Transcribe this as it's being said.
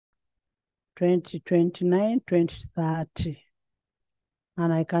2029, 2030.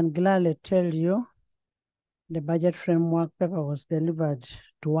 And I can gladly tell you the budget framework paper was delivered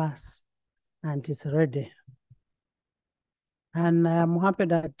to us and it's ready. And I'm happy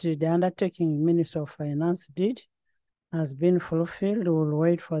that the undertaking Minister of Finance did has been fulfilled. We'll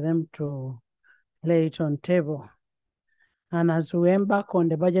wait for them to lay it on table. And as we embark on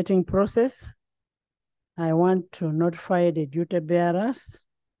the budgeting process, I want to notify the duty bearers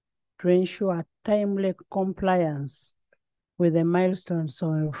to ensure timely compliance with the milestones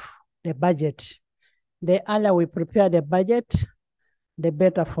of the budget. The earlier we prepare the budget, the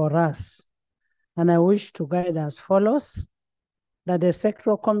better for us. And I wish to guide as follows, that the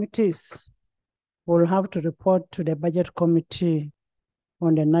sectoral committees will have to report to the budget committee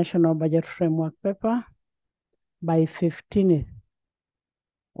on the National Budget Framework paper by 15th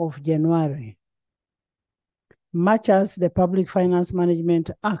of January. Much as the Public Finance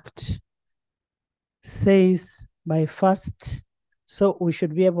Management Act says by 1st, so we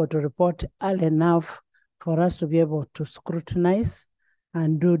should be able to report early enough for us to be able to scrutinize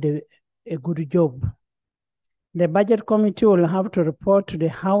and do a good job. The budget committee will have to report to the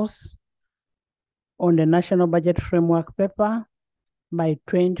House on the National Budget Framework paper by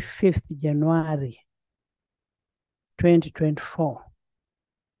 25th January 2024.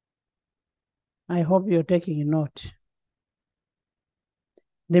 I hope you're taking note.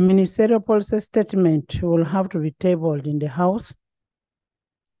 The ministerial policy statement will have to be tabled in the House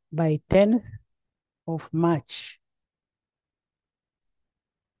by 10th of March.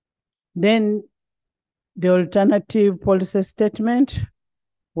 Then the alternative policy statement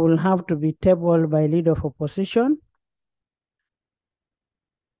will have to be tabled by leader of opposition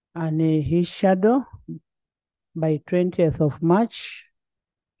and his shadow by 20th of March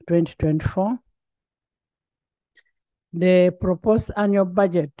 2024. The proposed annual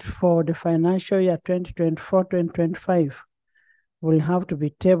budget for the financial year 2024-2025 will have to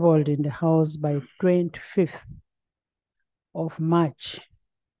be tabled in the House by 25th of March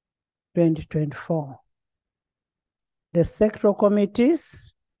 2024. The sectoral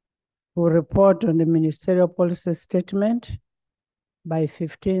committees will report on the ministerial policy statement by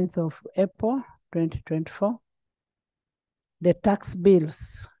 15th of April 2024. The tax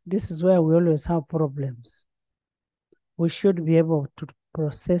bills, this is where we always have problems. We should be able to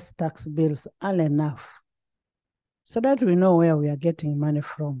process tax bills early enough so that we know where we are getting money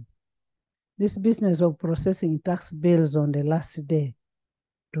from. This business of processing tax bills on the last day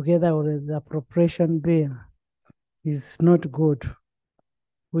together with the appropriation bill is not good.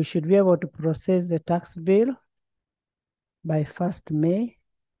 We should be able to process the tax bill by 1st May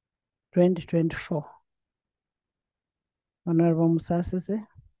 2024. Honorable Musasese.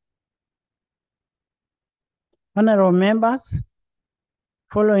 Honorable members,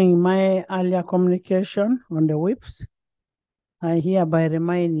 following my earlier communication on the whips, I hereby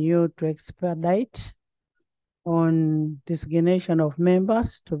remind you to expedite on designation of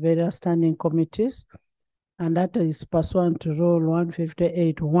members to various standing committees, and that is pursuant to Rule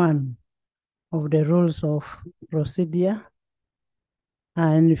 158.1 of the Rules of Procedure,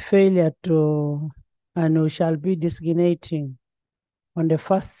 and failure to, and we shall be designating on the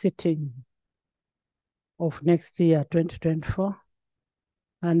first sitting of next year, 2024,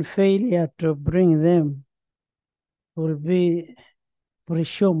 and failure to bring them will be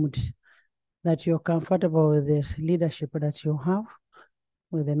presumed that you're comfortable with the leadership that you have,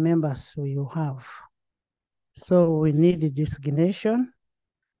 with the members who you have. So we need a designation,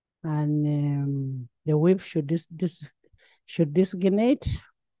 and the whip should designate,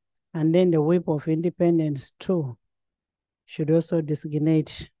 and then the whip of independence too should also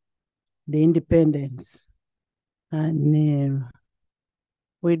designate the independents. And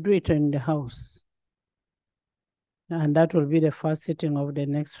we do it in the House. And that will be the first sitting of the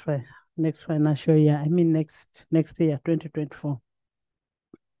next financial year, next year, 2024.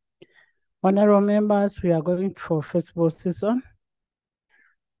 Honorable members, we are going for festival season.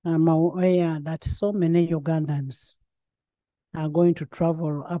 I'm aware that so many Ugandans are going to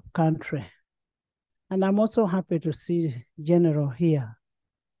travel up country. And I'm also happy to see General here,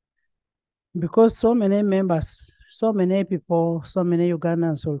 because so many members, so many people, so many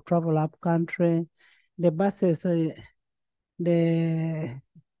Ugandans will travel up country. The buses, the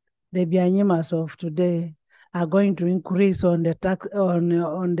Bianyimas of today are going to increase on the tax, on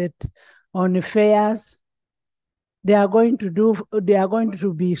the fares. They are going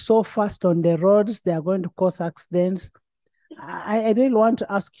to be so fast on the roads. They are going to cause accidents. I really want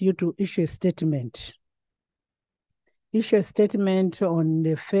to ask you to issue a statement. Issue a statement on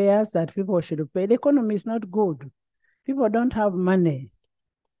the fares that people should pay. The economy is not good. People don't have money.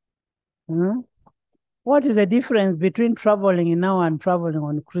 What is the difference between traveling now and traveling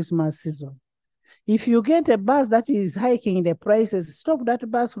on Christmas season? If you get a bus that is hiking the prices, stop that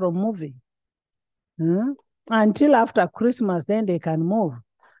bus from moving. Until after Christmas, then they can move.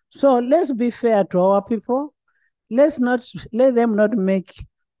 So let's be fair to our people. Let them not make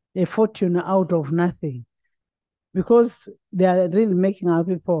a fortune out of nothing, because they are really making our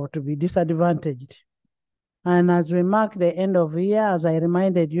people to be disadvantaged. And as we mark the end of the year, as I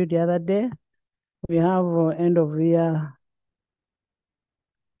reminded you the other day, we have end of year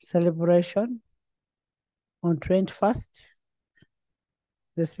celebration on 21st.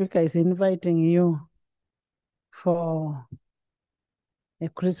 The speaker is inviting you for a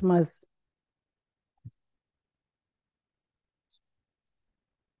Christmas.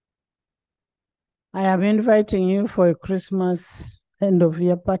 I am inviting you for a Christmas end of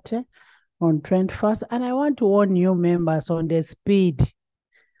year party on 21st. And I want to warn you members on the speed.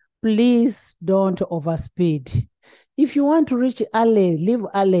 Please don't overspeed. If you want to reach early, leave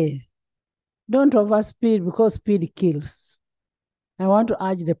early. Don't overspeed, because speed kills. I want to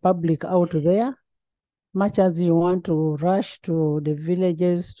urge the public out there, much as you want to rush to the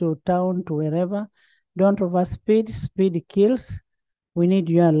villages, to town, to wherever, don't overspeed. Speed kills. We need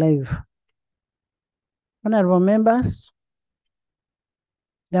you alive. Honorable members,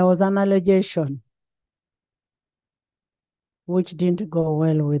 there was an allegation which didn't go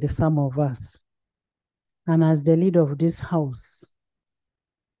well with some of us. And as the leader of this house,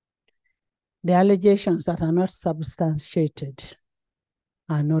 the allegations that are not substantiated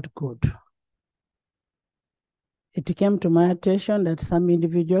are not good. It came to my attention that some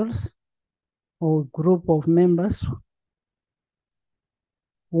individuals or group of members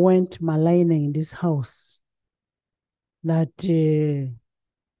went maligning this house, that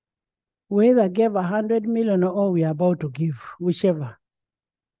we either gave 100 million or we are about to give, whichever,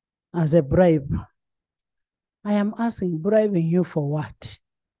 as a bribe. I am asking, bribing you for what?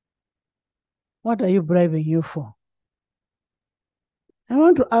 What are you bribing you for? I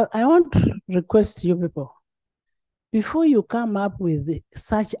want to request you people, before you come up with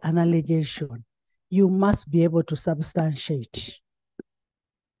such an allegation, you must be able to substantiate.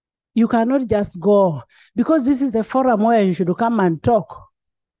 You cannot just go, because this is the forum where you should come and talk.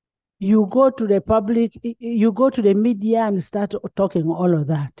 You go to the public, you go to the media and start talking all of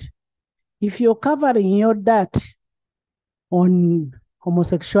that. If you're covering your dirt on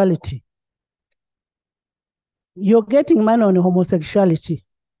homosexuality, you're getting money on homosexuality,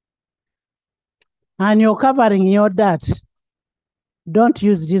 and you're covering your dirt, don't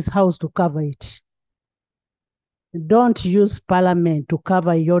use this house to cover it. Don't use parliament to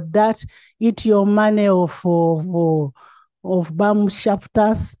cover your dirt. Eat your money of bum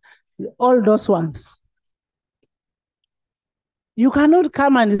shafters, all those ones. You cannot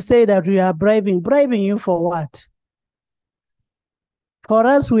come and say that we are bribing. Bribing you for what? For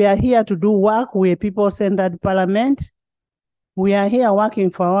us, we are here to do work. We are people-centered parliament. We are here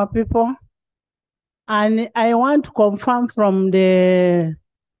working for our people. And I want to confirm from the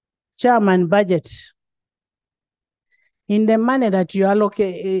chairman budget, in the money that you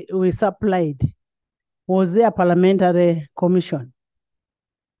allocate, we supplied, was there a parliamentary commission?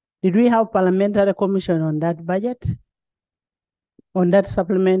 Did we have parliamentary commission on that budget? On that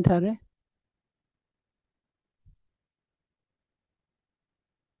supplementary?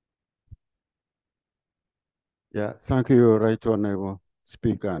 Yeah, thank you, Right Honorable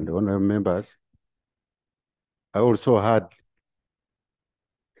Speaker and honorable members. I also heard,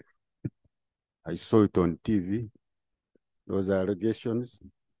 I saw it on TV, those allegations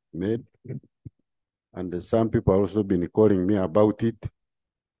made, and some people also been calling me about it.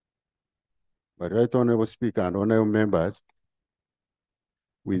 But Right Honorable Speaker and honorable members,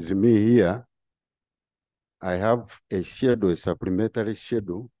 with me here, I have a schedule, a supplementary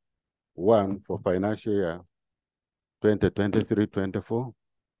schedule, one for financial year 2023-24,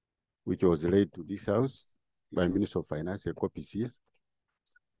 which was laid to this house by Minister of Finance, a copy is.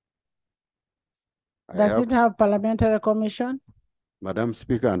 Does it have parliamentary commission? Madam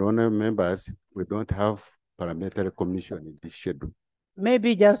Speaker and honorable members, we don't have parliamentary commission in this schedule.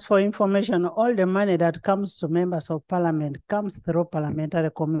 Maybe just for information, all the money that comes to members of parliament comes through parliamentary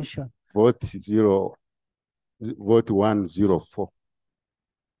commission. Vote 104.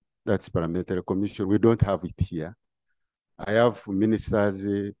 That's parliamentary commission. We don't have it here. I have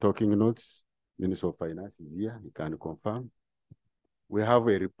ministers talking notes. Minister of Finance is here. He can confirm. We have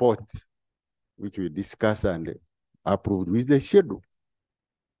a report which we discuss and approved with the schedule.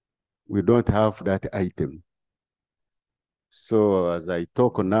 We don't have that item. So as I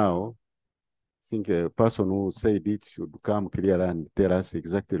talk now, think a person who said it should come clear and tell us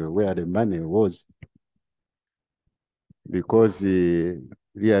exactly where the money was. Because the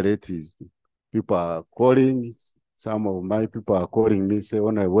reality is people are calling, some of my people are calling me, say,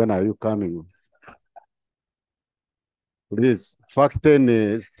 when are you coming? Please,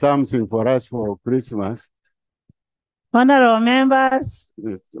 fasten something for us for Christmas. Honorable members.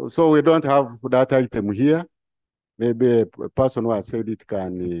 So we don't have that item here. Maybe a person who has said it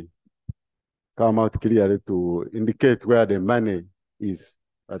can come out clearly to indicate where the money is.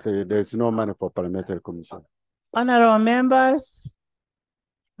 But there's no money for parliamentary commission. Honorable members,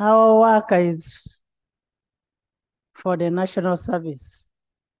 our work is for the national service.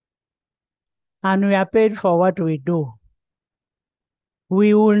 And we are paid for what we do.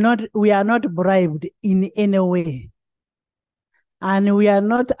 We are not bribed in any way. And we are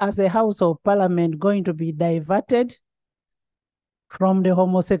not, as a House of Parliament, going to be diverted from the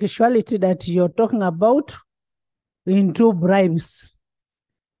homosexuality that you're talking about into bribes.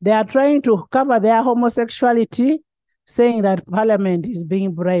 They are trying to cover their homosexuality, saying that Parliament is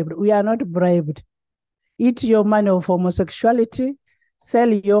being bribed. We are not bribed. Eat your money of homosexuality,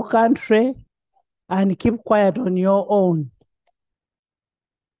 sell your country, and keep quiet on your own.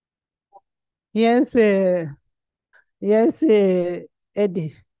 Yes, yes,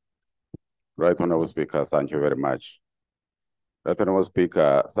 Eddie. Right, Honorable Speaker, thank you very much. Right, Honorable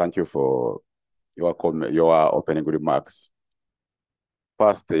Speaker, thank you for your opening remarks.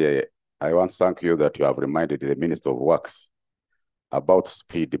 First, I want to thank you that you have reminded the Minister of Works about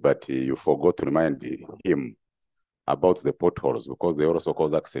speed, but you forgot to remind him about the potholes because they also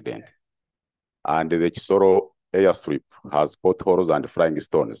cause accident. And the Chisoro airstrip has potholes and flying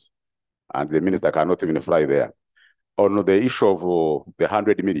stones, and the minister cannot even fly there. On the issue of the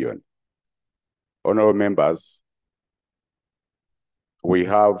 100 million, honorable members, we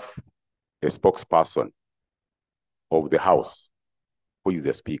have a spokesperson of the House, who is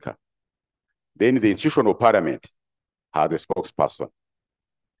the Speaker. Then the institution of Parliament has a spokesperson.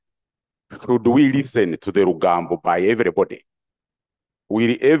 Should we listen to the Rugambo by everybody?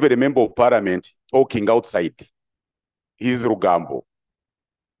 Will every member of Parliament talking outside his Rugambo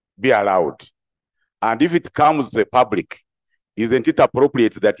be allowed? And if it comes to the public, isn't it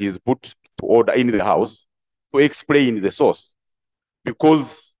appropriate that he is put to order in the House to explain the source?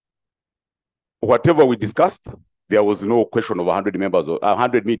 Because whatever we discussed, there was no question of 100 members or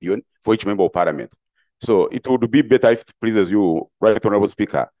 100 million for each member of Parliament. So it would be better if it pleases you, Right Honorable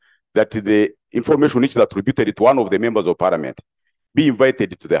Speaker, that the information which is attributed to one of the members of Parliament be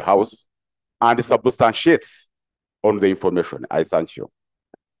invited to the House and substantiates on the information. I thank you.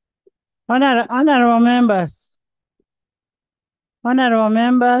 Honorable members. Honorable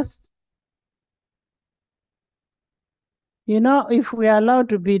members. You know, if we are allowed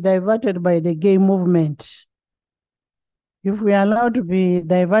to be diverted by the gay movement, who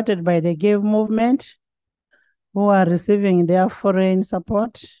are receiving their foreign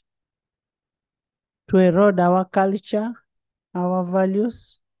support to erode our culture, our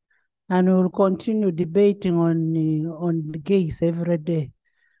values, and we will continue debating on the gays every day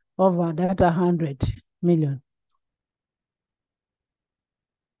over that 100 million.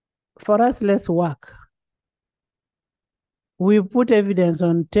 For us, let's work. We put evidence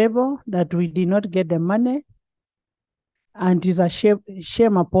on the table that we did not get the money, and it is a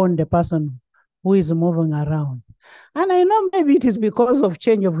shame upon the person who is moving around. And I know maybe it is because of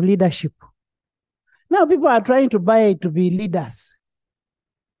change of leadership. Now people are trying to buy it to be leaders.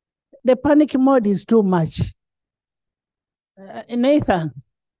 The panic mode is too much. Nathan.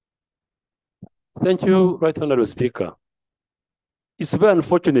 Thank you, Right Honorable Speaker. It's very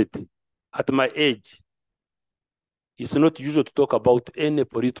unfortunate at my age. It's not usual to talk about any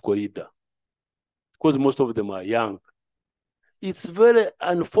political leader because most of them are young. It's very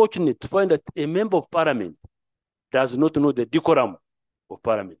unfortunate to find that a member of Parliament does not know the decorum of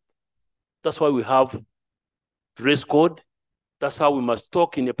Parliament. That's why we have dress code. That's how we must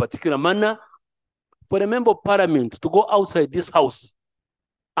talk in a particular manner. For a member of Parliament to go outside this house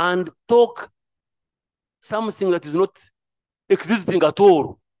and talk something that is not existing at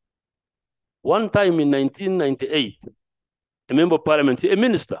all. One time in 1998, a member of Parliament, a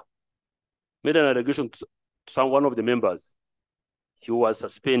minister, made an allegation to one of the members. He was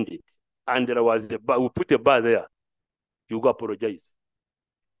suspended, and there was we put a bar there. You go apologize.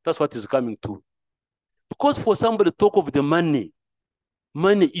 That's what is coming to. Because for somebody to talk of the money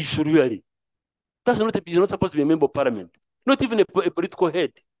issue really, you're not supposed to be a member of Parliament, not even a political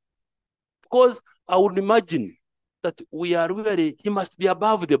head. Because I would imagine that we are really, he must be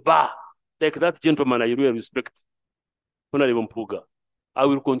above the bar, like that gentleman I really respect, Honorable Mpuga. I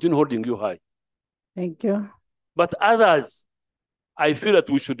will continue holding you high. Thank you. But others, I feel that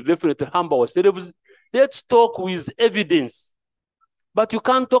we should definitely humble ourselves. Let's talk with evidence. But you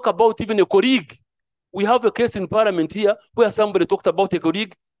can't talk about even a colleague. We have a case in Parliament here where somebody talked about a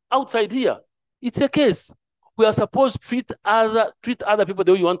colleague outside here. It's a case. We are supposed to treat other people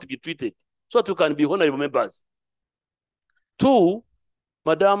the way you want to be treated, so that you can be honorable members. Two,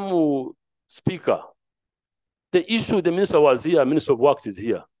 Madam Speaker, the issue, the minister was here, Minister of Works is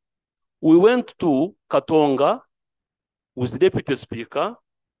here. We went to Katonga with the Deputy Speaker.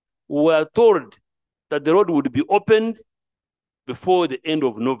 We were told that the road would be opened before the end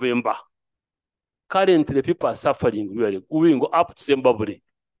of November. Currently, the people are suffering. We will go up to Zimbabwe.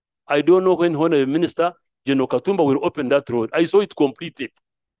 I don't know when Honorable Minister General Katumba will open that road. I saw it completed.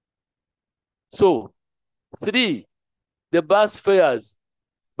 So, three, the bus fares.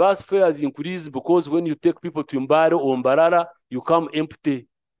 Bus fares increase because when you take people to Mbaro or Mbarara, you come empty.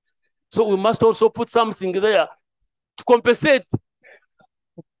 So we must also put something there to compensate.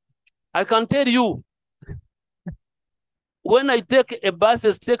 I can tell you, when I take a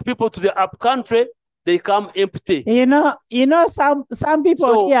buses, take people to the up country, they come empty. You know, some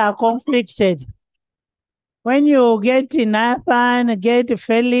people here are conflicted. When you get Nathan, get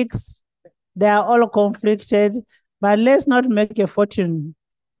Felix, they are all conflicted. But let's not make a fortune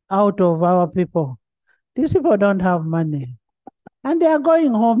out of our people. These people don't have money. And they are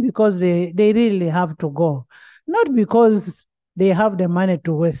going home because they really have to go. Not because they have the money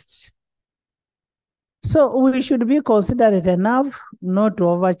to waste. So we should be considerate enough not to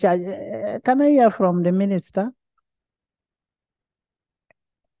overcharge. Can I hear from the minister?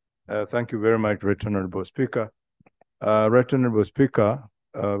 Thank you very much, Right Honorable Speaker. Right Honorable Speaker,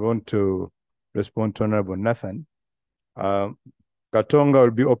 I want to respond to Honorable Nathan. Katonga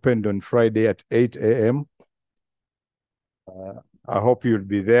will be opened on Friday at 8 a.m. I hope you'll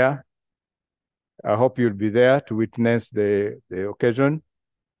be there. I hope you'll be there to witness the occasion.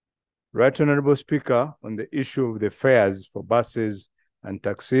 Right Honorable Speaker, on the issue of the fares for buses and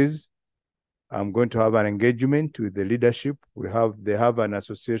taxis, I'm going to have an engagement with the leadership. They have an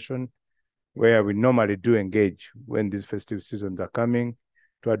association where we normally do engage when these festive seasons are coming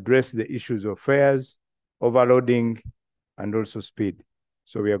to address the issues of fares, overloading, and also speed.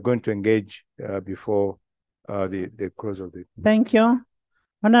 So we are going to engage before the close of the... Thank you.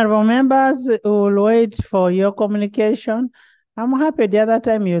 Honorable members, we will wait for your communication. I'm happy the other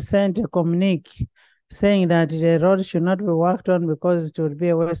time you sent a communique saying that the road should not be worked on because it would be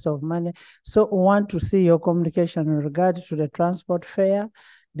a waste of money. So we want to see your communication in regard to the transport fare,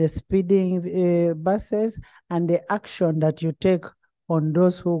 the speeding buses, and the action that you take on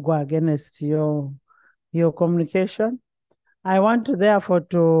those who go against your communication. I want to therefore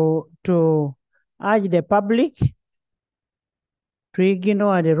to urge the public to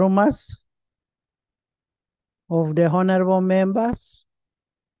ignore the rumors of the honorable members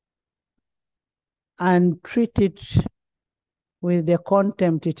and treat it with the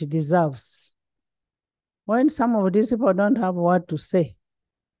contempt it deserves. When some of these people don't have what to say,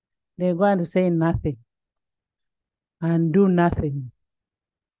 they go and say nothing and do nothing.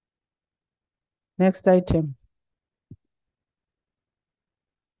 Next item.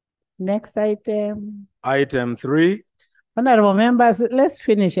 Next item. Item 3. Honorable members, let's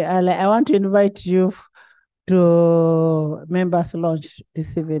finish. I want to invite you to members' lunch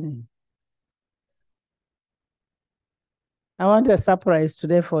this evening. I want a surprise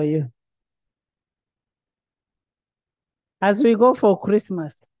today for you. As we go for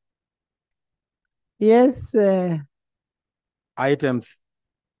Christmas. Yes. Item.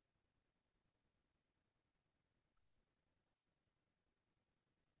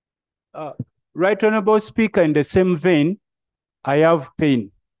 Right Honorable Speaker, in the same vein, I have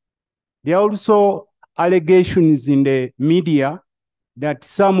pain. There are also allegations in the media that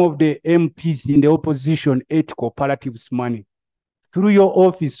some of the MPs in the opposition ate cooperatives' money. Through your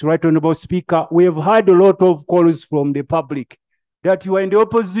office, Right Honorable Speaker, we have had a lot of calls from the public that you are in the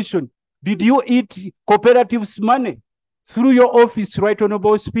opposition. Did you eat cooperatives' money? Through your office, Right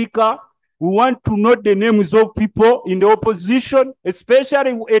Honorable Speaker, we want to know the names of people in the opposition,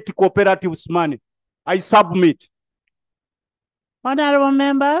 especially who ate cooperatives' money. I submit. Honorable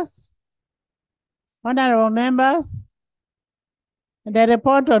members, the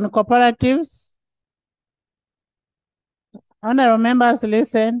report on cooperatives. Honorable members,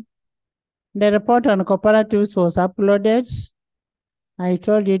 listen. The report on cooperatives was uploaded. I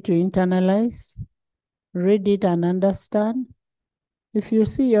told you to internalize, read it and understand. If you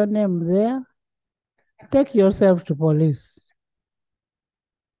see your name there, take yourself to police.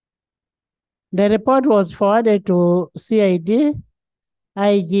 The report was forwarded to CID,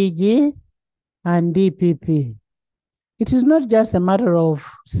 IGG, and DPP. It is not just a matter of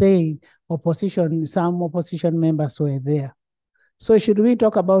saying opposition, some opposition members were there. So should we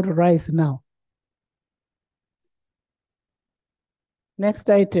talk about rice now? Next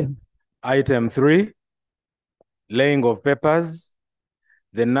item. Item 3, laying of papers,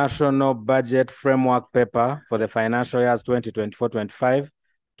 the National Budget Framework Paper for the financial years 2024-25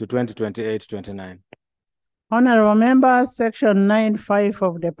 to 2028-29. Honorable members, Section 9(5)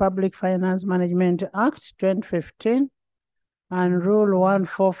 of the Public Finance Management Act 2015 and Rule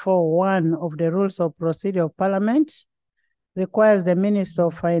 1441 of the Rules of Procedure of Parliament requires the Minister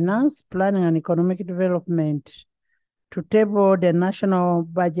of Finance, Planning and Economic Development to table the National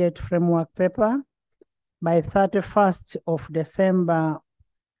Budget Framework Paper by 31st of December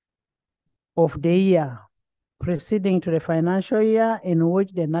of the year preceding to the financial year in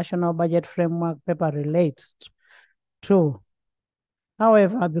which the National Budget Framework Paper relates to.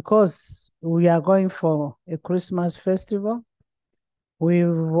 However, because we are going for a Christmas festival,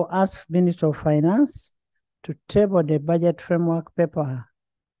 we've asked Minister of Finance to table the budget framework paper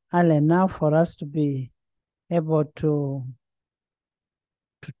early enough for us to be able to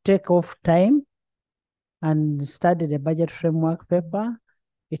take off time and study the budget framework paper.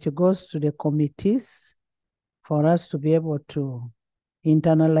 It goes to the committees for us to be able to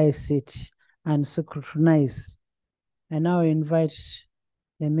internalize it and scrutinize. I now invite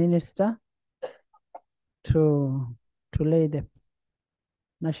the minister to lay the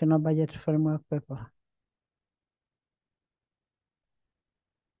National Budget Framework Paper.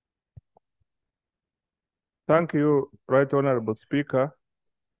 Thank you, Right Honorable Speaker.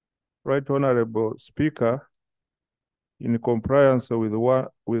 Right Honorable Speaker, in compliance with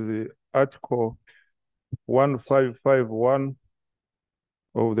the Article 1551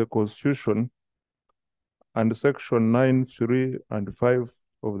 of the Constitution and Section 9, 3, and 5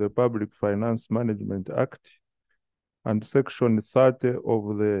 of the Public Finance Management Act and Section 30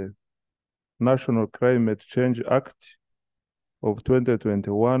 of the National Climate Change Act of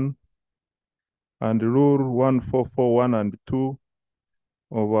 2021 and Rule 1441 and 2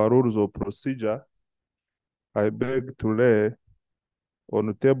 of our Rules of Procedure, I beg to lay on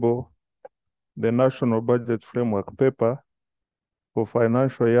the table the National Budget Framework Paper for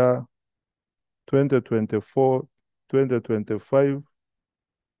financial year 2024-2025,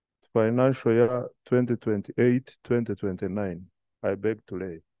 financial year 2028-2029. I beg to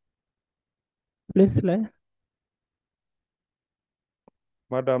lay. Please lay.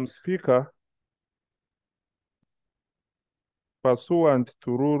 Madam Speaker, pursuant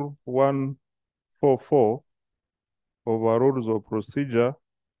to Rule 144 of our Rules of Procedure,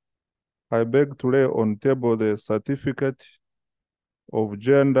 I beg to lay on table the Certificate of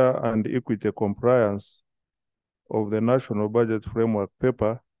Gender and Equity Compliance of the National Budget Framework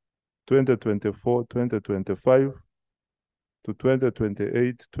Paper 2024-2025 to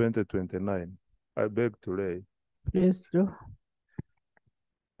 2028-2029. I beg to lay. Please do.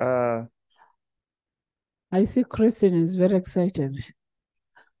 I see Christine is very excited.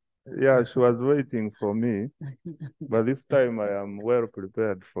 Yeah, she was waiting for me, but this time I am well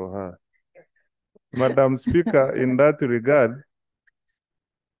prepared for her. Madam Speaker, in that regard,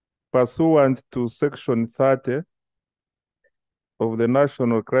 pursuant to Section 30 of the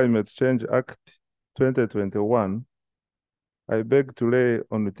National Climate Change Act 2021, I beg to lay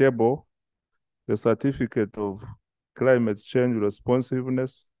on the table the Certificate of Climate Change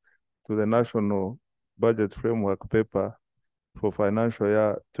Responsiveness to the National Budget Framework Paper for financial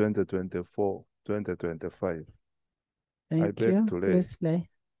year 2024-2025. Thank you. Please lay.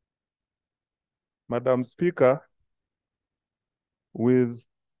 Madam Speaker, with...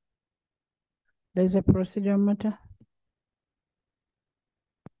 There's a procedural matter.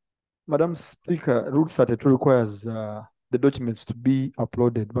 Madam Speaker, Rule 32 requires the documents to be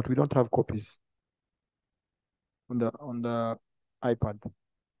uploaded, but we don't have copies on the iPad.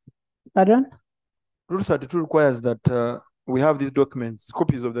 Pardon? Rule 32 requires that we have these documents,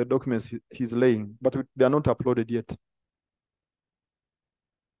 copies of the documents he's laying, but they are not uploaded yet.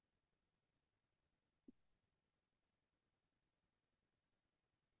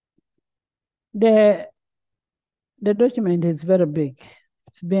 The document is very big.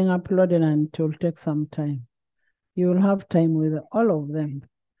 It's being uploaded and it will take some time. You will have time with all of them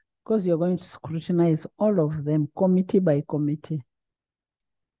because you're going to scrutinize all of them, committee by committee.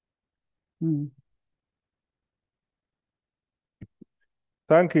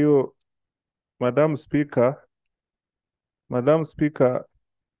 Thank you, Madam Speaker. Madam Speaker,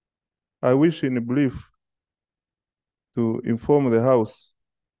 I wish in brief to inform the House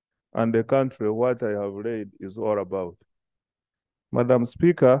and the country what I have read is all about. Madam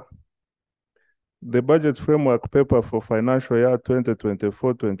Speaker, The budget framework paper for financial year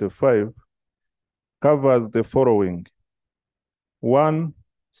 2024-25 covers the following. 1,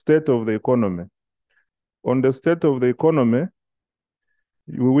 state of the economy. On the state of the economy,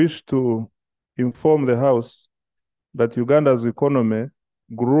 we wish to inform the House that Uganda's economy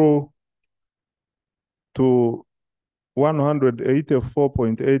grew to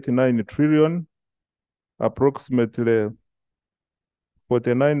 184.89 trillion, approximately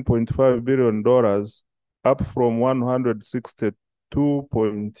 $49.5 billion, up from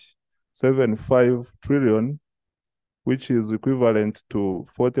 162.75 trillion, which is equivalent to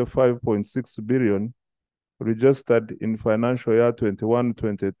 45.6 billion registered in financial year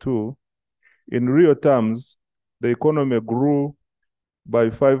 21-22. In real terms, the economy grew by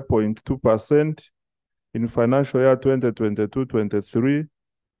 5.2% in financial year 2022-23,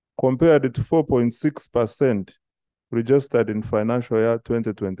 compared to 4.6% registered in financial year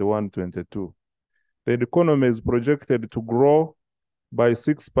 2021-22. The economy is projected to grow by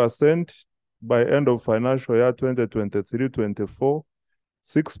 6% by end of financial year 2023-24,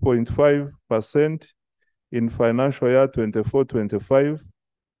 6.5% in financial year 24-25,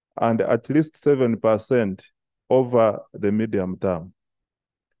 and at least 7% over the medium term.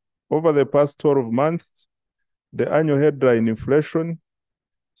 Over the past 12 months, the annual headline inflation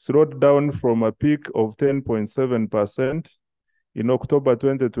slowed down from a peak of 10.7% in October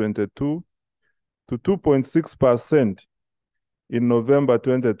 2022 to 2.6% in November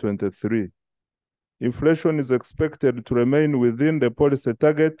 2023. Inflation is expected to remain within the policy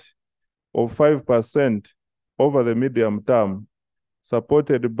target of 5% over the medium term,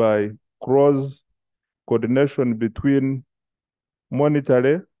 supported by close coordination between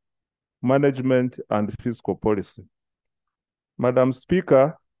monetary, management, and fiscal policy. Madam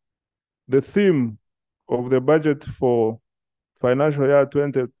Speaker, the theme of the budget for financial year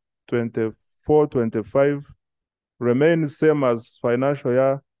 2024-25 remains same as financial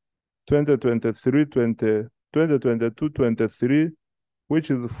year 2022-23,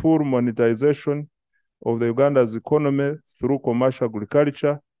 which is full monetization of the Uganda's economy through commercial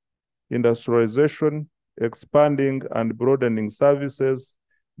agriculture, industrialization, expanding and broadening services,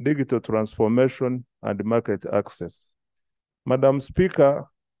 digital transformation, and market access. Madam Speaker,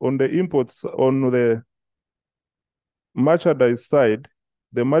 on the merchandise side,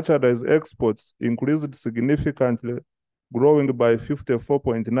 the merchandise exports increased significantly, growing by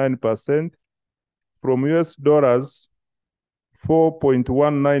 54.9% from US dollars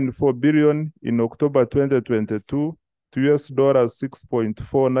 4.194 billion in October 2022 to US dollars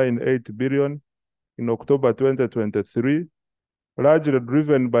 6.498 billion in October 2023, largely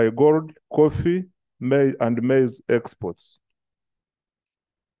driven by gold, coffee, and maize exports.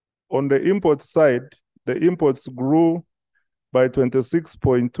 On the import side, the imports grew by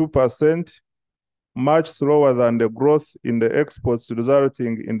 26.2%, much slower than the growth in the exports,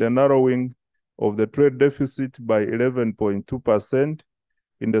 resulting in the narrowing of the trade deficit by 11.2%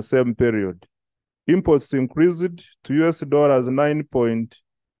 in the same period. Imports increased to US dollars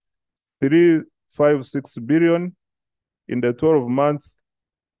 9.356 billion in the 12 months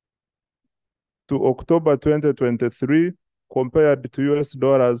to October 2023, compared to US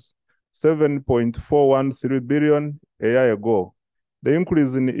dollars 7.413 billion a year ago. The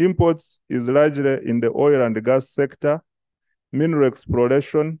increase in imports is largely in the oil and gas sector, mineral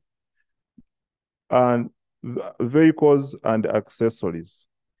exploration, and vehicles and accessories.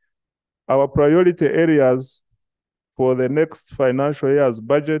 Our priority areas for the next financial year's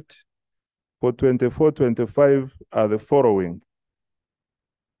budget for 24-25 are the following.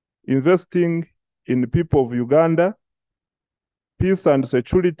 Investing in the people of Uganda, peace and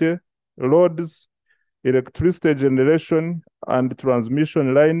security, roads, electricity generation and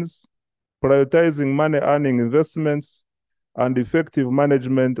transmission lines, prioritizing money-earning investments, and effective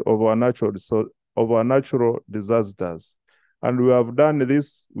management of our natural disasters. And we have done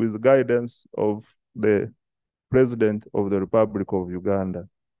this with guidance of the President of the Republic of Uganda.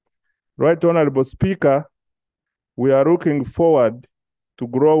 Right Honorable Speaker, we are looking forward to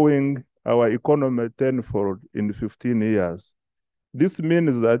growing our economy tenfold in 15 years. This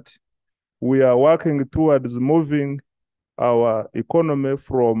means that we are working towards moving our economy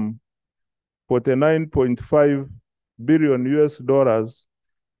from 49.5 billion US dollars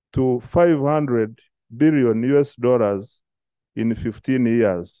to 500 billion US dollars in 15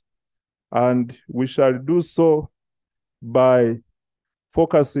 years. And we shall do so by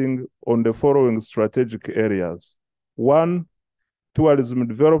focusing on the following strategic areas. 1, tourism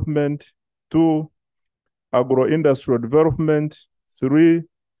development. 2, agro-industrial development. 3,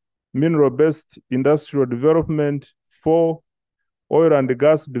 mineral-based industrial development. 4, oil and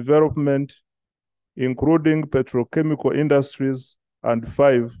gas development. including petrochemical industries, and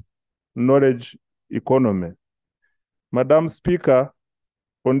 5, knowledge economy. Madam Speaker,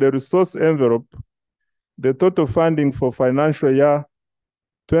 on the resource envelope, the total funding for financial year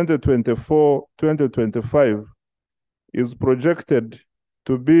 2024-2025 is projected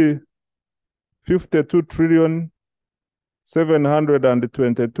to be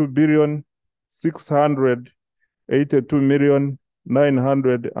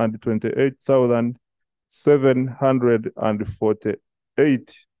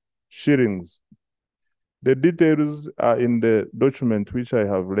shillings. The details are in the document which I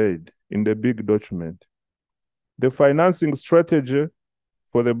have laid, in the big document. The financing strategy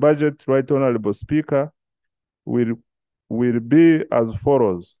for the budget, Right Honorable Speaker, will be as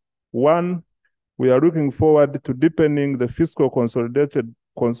follows. 1, we are looking forward to deepening the fiscal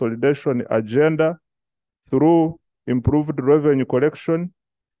consolidation agenda through improved revenue collection,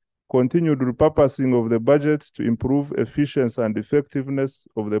 continued repurposing of the budget to improve efficiency and effectiveness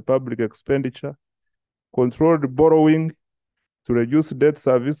of the public expenditure, controlled borrowing to reduce debt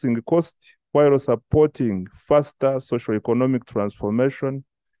servicing cost while supporting faster socioeconomic transformation,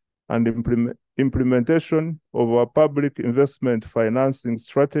 and implementation of our public investment financing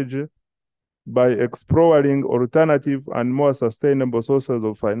strategy by exploring alternative and more sustainable sources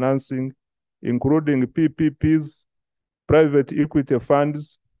of financing, including PPPs, private equity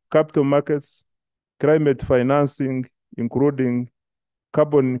funds, capital markets, climate financing, including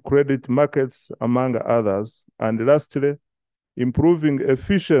carbon credit markets, among others. And lastly, improving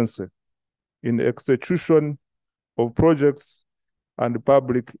efficiency in execution of projects and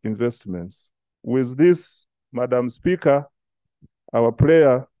public investments. With this, Madam Speaker, our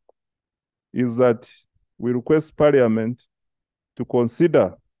prayer is that we request Parliament to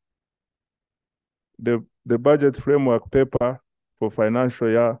consider the budget framework paper for financial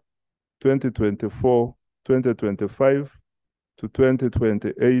year 2024-2025 to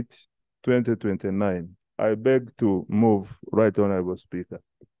 2028-2029. I beg to move, Right Honorable Speaker.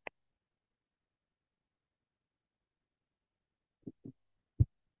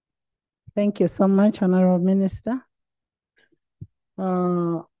 Thank you so much, Honorable Minister.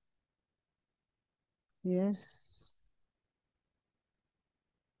 Yes.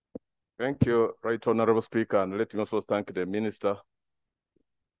 Thank you, Right Honorable Speaker, and let me also thank the Minister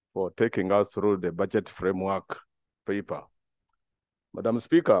for taking us through the budget framework paper. Madam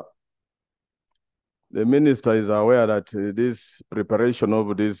Speaker, the Minister is aware that this preparation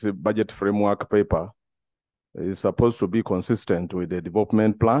of this budget framework paper is supposed to be consistent with the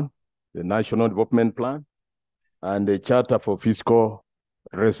development plan, the National Development Plan, and the Charter for Fiscal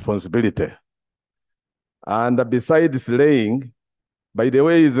Responsibility. And besides laying, by the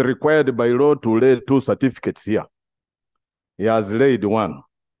way, is required by law to lay 2 certificates here. He has laid 1.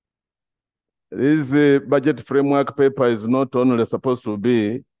 This budget framework paper is not only supposed to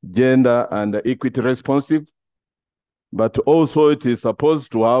be gender and equity responsive, but also it is supposed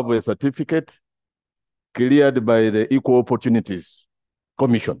to have a certificate cleared by the Equal Opportunities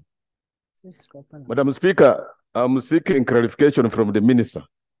Commission. Madam Speaker, I'm seeking clarification from the Minister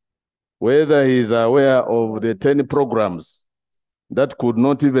whether he is aware of the 10 programs that could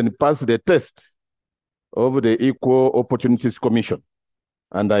not even pass the test of the Equal Opportunities Commission.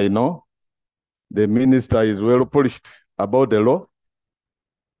 And I know the Minister is well polished about the law.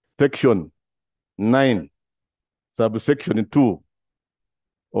 Section 9, subsection 2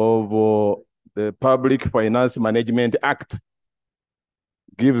 of the Public Finance Management Act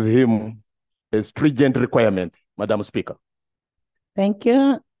gives him a stringent requirement, Madam Speaker. Thank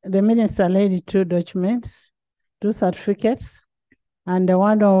you. The Minister laid 2 documents, 2 certificates, and the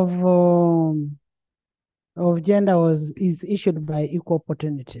one of gender is issued by Equal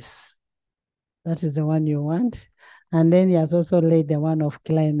Opportunities. That is the one you want. And then he has also laid the one of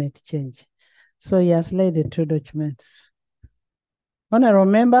climate change. So he has laid the 2 documents.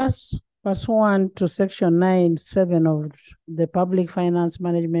 Honorable members, pursuant to Section 9(7) of the Public Finance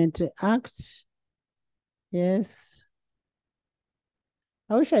Management Act. Yes.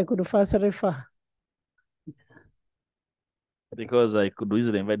 I wish I could first refer. Because I could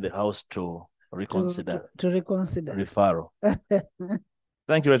easily invite the House to reconsider. To reconsider. Referral.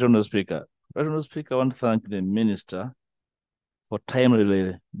 Thank you, Right Honorable Speaker. Right Honorable Speaker, I want to thank the Minister for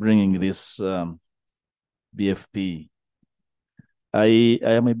timely bringing this BFP. I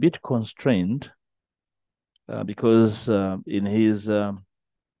am a bit constrained because in his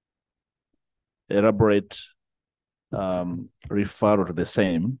elaborate referral to the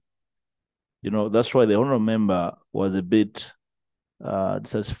same, that's why the honorable member was a bit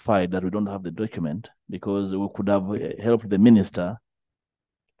dissatisfied that we don't have the document, because we could have helped the Minister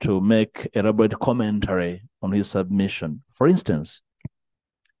to make elaborate commentary on his submission. For instance,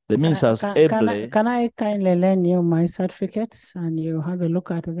 the ministers ably... Can I kindly lend you my certificates and you have a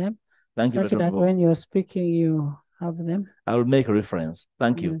look at them? Thank you, such that when you're speaking, you have them. I will make a reference.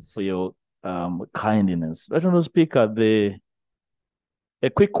 Thank you Yes. for your kindness. Honorable Speaker, a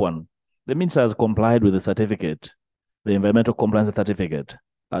quick one. The minister has complied with the certificate, the environmental compliance certificate,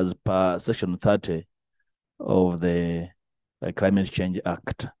 as per Section 30 of the Climate Change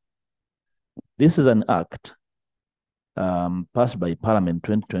Act. This is an act passed by Parliament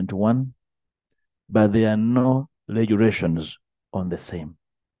 2021, but there are no regulations on the same.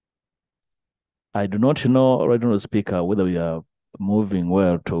 I do not know, Honorable Speaker, whether we are moving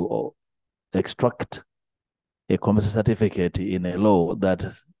well to extract a compliance certificate in a law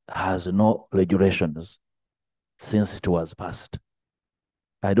that has no regulations since it was passed.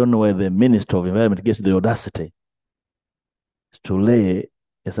 I don't know where the Minister of Environment gets the audacity to lay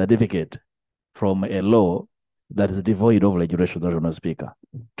a certificate from a law that is devoid of regulation, Honorable Speaker.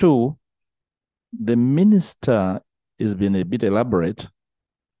 Two, the Minister is being a bit elaborate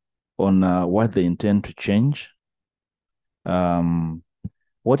on what they intend to change.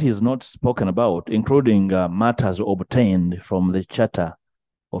 What is not spoken about, including matters obtained from the Charter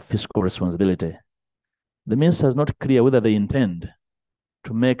of Fiscal Responsibility. The Minister is not clear whether they intend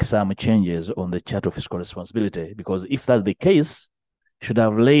to make some changes on the Charter of Fiscal Responsibility, because if that's the case, should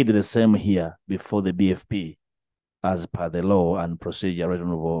have laid the same here before the BFP as per the law and procedure,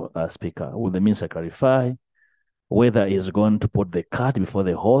 Honorable Speaker. Will the Minister clarify whether he's going to put the cart before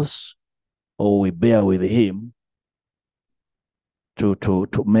the horse, or we bear with him to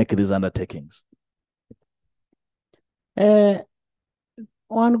make these undertakings?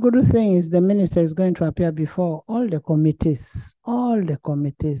 One good thing is the minister is going to appear before all the committees,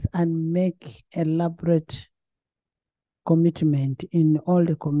 and make elaborate commitment in all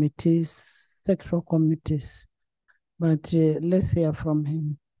the committees, sectoral committees. But let's hear from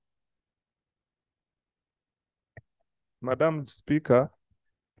him. Madam Speaker,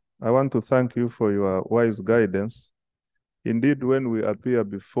 I want to thank you for your wise guidance. Indeed, when we appear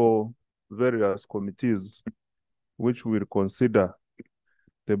before various committees, which will consider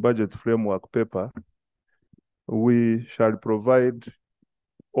the budget framework paper, we shall provide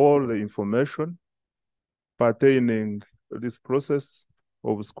all the information pertaining to this process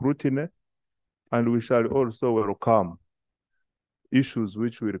of scrutiny, and we shall also welcome issues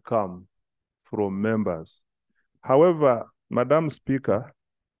which will come from members. However, Madam Speaker,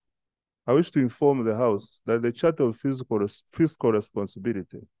 I wish to inform the House that the Charter of Fiscal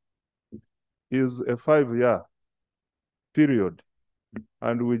Responsibility is a 5-year period,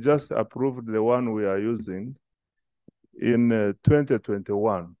 and we just approved the one we are using in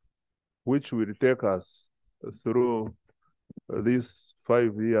 2021, which will take us through these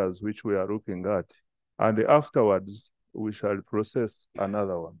 5 years which we are looking at, and afterwards we shall process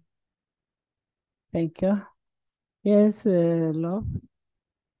another one. Thank you. Yes, Law.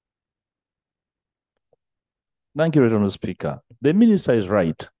 Thank you, Honorable Speaker. The Minister is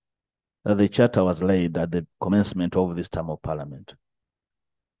right that the Charter was laid at the commencement of this term of Parliament.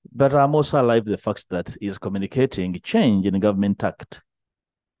 But I'm also alive to the fact that he is communicating change in government act,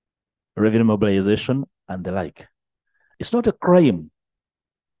 revenue mobilization, and the like. It's not a crime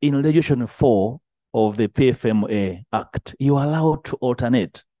in Legislation 4 of the PFMA Act. You are allowed to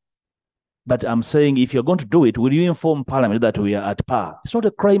alternate. But I'm saying, if you're going to do it, will you inform Parliament that we are at par? It's not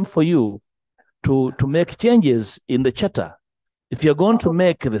a crime for you to make changes in the Charter. If you're going to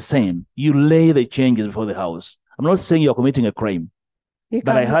make the same, you lay the changes before the House. I'm not saying you're committing a crime.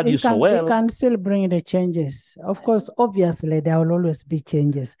 But I heard you so well. You can still bring the changes. Of course, obviously, there will always be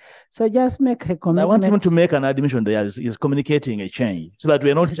changes. So just make a commitment. I want him to make an admission there. He's communicating a change so that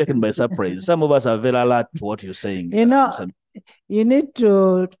we are not taken by surprise. Some of us are very alert to what you're saying. You know, you need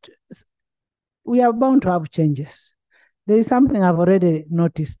to, we are bound to have changes. There is something I've already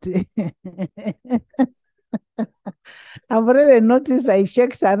noticed. I've already noticed. I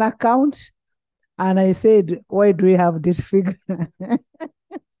checked an account and I said, why do we have this figure?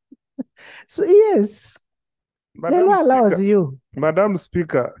 So yes, the law allows you. Madam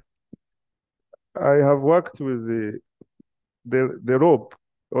Speaker, I have worked with the rope,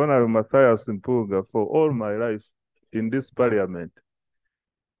 Honorable Matthias Mpuga, for all my life in this parliament.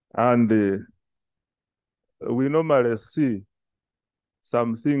 And we normally see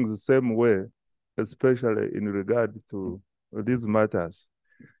some things the same way, especially in regard to these matters.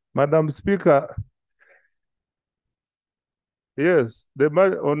 Madam Speaker, yes,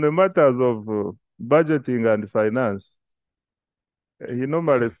 on the matters of budgeting and finance, he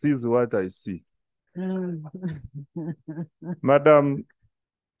normally sees what I see. Madam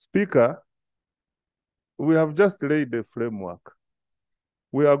Speaker, we have just laid a framework.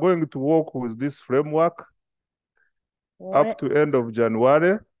 We are going to work with this framework up to end of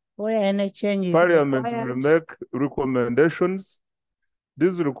January. Where any changes Parliament required. will make recommendations.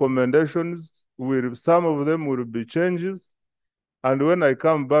 These recommendations some of them will be changes. And when I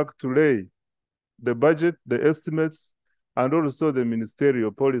come back to lay the budget, the estimates, and also the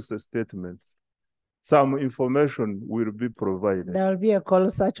ministerial policy statements, some information will be provided. There will be a call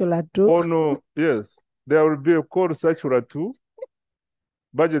circular too. Oh no, yes, there will be a call circular too,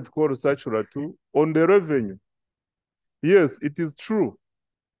 budget call circular too, on the revenue. Yes, it is true.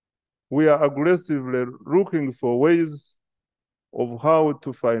 We are aggressively looking for ways of how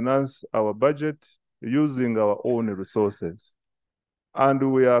to finance our budget using our own resources.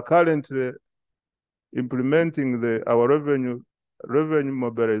 And we are currently implementing our revenue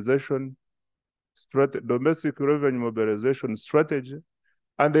mobilization strategy, domestic revenue mobilization strategy,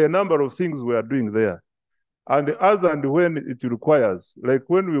 and a number of things we are doing there. And as and when it requires, like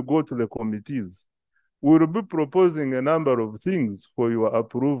when we go to the committees, we will be proposing a number of things for your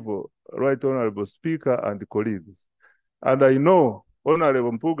approval, Right Honorable Speaker and colleagues. And I know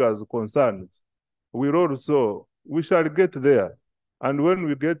Honorable Mpuga's concerns we shall get there. And when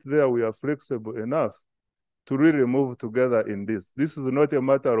we get there, we are flexible enough to really move together in this. This is not a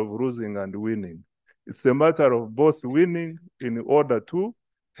matter of losing and winning. It's a matter of both winning in order to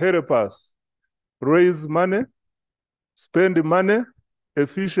help us raise money, spend money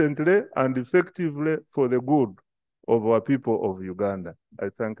efficiently and effectively for the good of our people of Uganda. I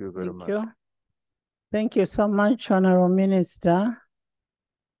thank you very much. Thank you. Thank you so much, Honorable Minister.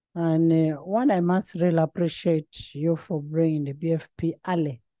 And one, I must really appreciate you for bringing the BFP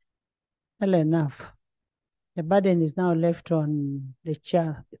early enough. The burden is now left on the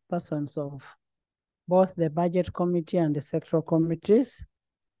chairpersons of both the budget committee and the sectoral committees.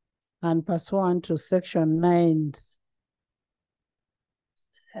 And pursuant to section 9,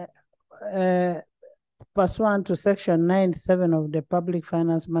 pursuant to section 9(7) of the Public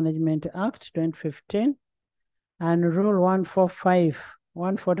Finance Management Act 2015 and Rule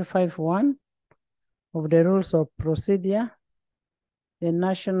 145(1) of the Rules of Procedure, the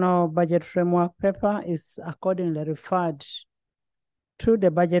National Budget Framework paper is accordingly referred to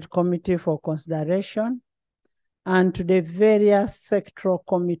the Budget Committee for consideration and to the various sectoral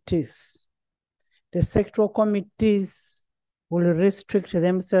committees. The sectoral committees will restrict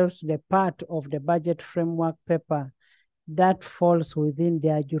themselves to the part of the budget framework paper that falls within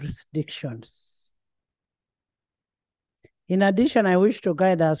their jurisdictions. In addition, I wish to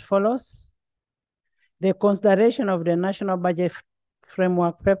guide as follows. The consideration of the National Budget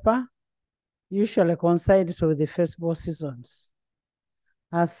Framework paper usually coincides with the festival seasons.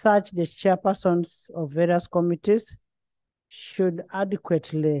 As such, the chairpersons of various committees should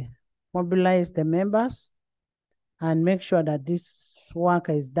adequately mobilize the members and make sure that this work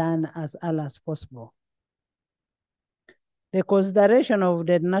is done as early as possible. The consideration of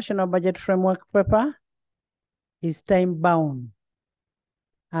the National Budget Framework paper is time-bound,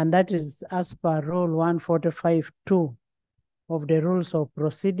 and that is as per Rule 145(2) of the Rules of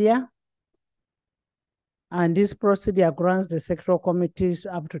Procedure. And this procedure grants the sectoral committees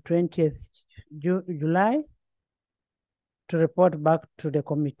up to 20th July to report back to the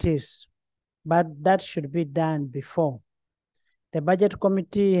committees, but that should be done before. The Budget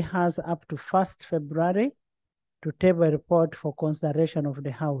Committee has up to 1st February to table a report for consideration of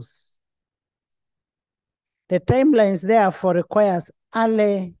the House. The timelines therefore requires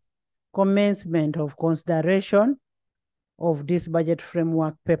early commencement of consideration of this budget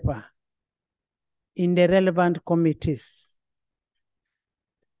framework paper in the relevant committees.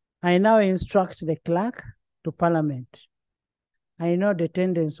 I now instruct the clerk to Parliament. I know the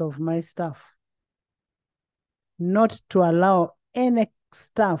tendency of my staff not to allow any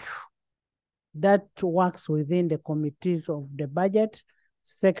staff that works within the committees of the budget,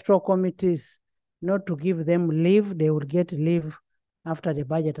 sectoral committees, not to give them leave. They will get leave after the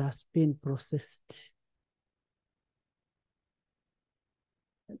budget has been processed.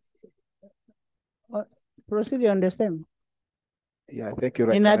 Proceed on the same. Yeah, thank you.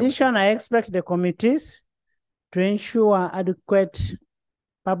 Right. In addition, I expect the committees to ensure adequate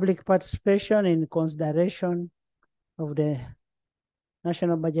public participation in consideration of the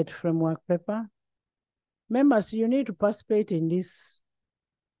National Budget Framework paper. Members, you need to participate in this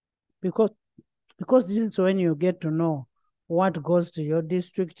because this is when you get to know what goes to your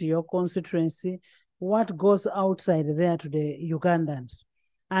district, to your constituency, what goes outside there to the Ugandans.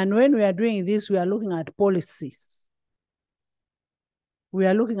 And when we are doing this, we are looking at policies. We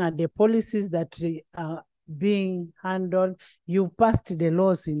are looking at the policies that being handled. You passed the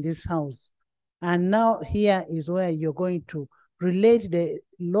laws in this house. And now here is where you're going to relate the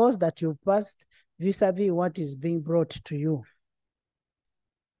laws that you passed vis-a-vis what is being brought to you.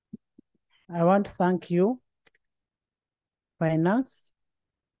 I want to thank you, Finance,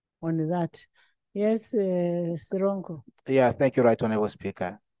 on that. Yes, Sironko. Yeah, thank you, Right Honorable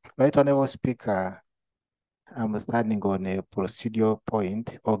Speaker. Right Honorable Speaker, I'm standing on a procedural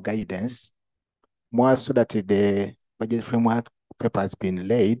point or guidance, more so that the budget framework paper has been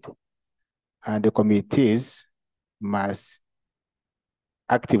laid and the committees must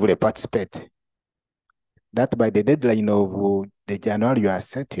actively participate. That by the deadline of the January you are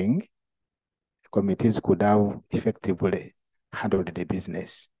setting, committees could have effectively handled the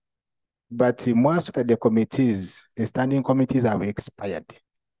business. But most of the committees, the standing committees have expired.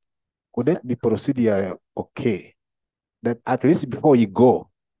 Could it be procedure okay that at least before you go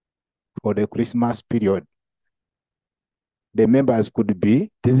for the Christmas period, the members could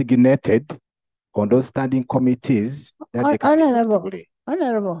be designated on those standing committees that they can effectively.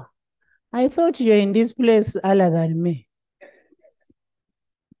 Honorable, I thought you're in this place earlier than me.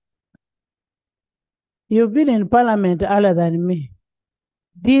 You've been in Parliament earlier than me.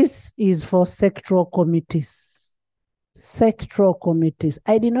 This is for sectoral committees. Sectoral committees.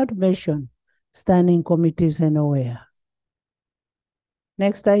 I did not mention standing committees anywhere.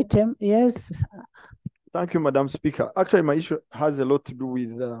 Next item, yes. Thank you, Madam Speaker. Actually, my issue has a lot to do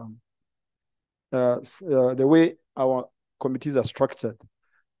with the way our committees are structured.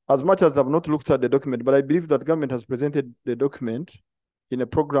 As much as I've not looked at the document, but I believe that government has presented the document in a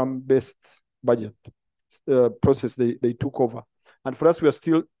program-based budget process they took over. And for us, we are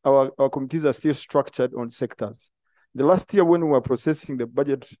still, our committees are still structured on sectors. The last year when we were processing the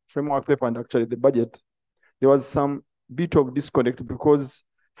budget framework paper and actually the budget, there was some bit of disconnect because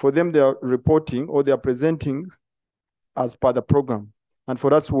for them, they are reporting or they are presenting as per the program. And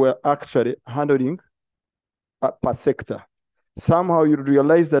for us, we're actually handling per sector. Somehow you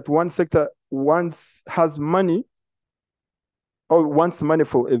realize that one sector once has money or wants money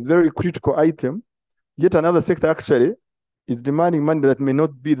for a very critical item, yet another sector actually is demanding money that may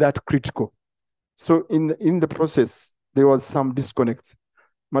not be that critical. So in the process, there was some disconnect.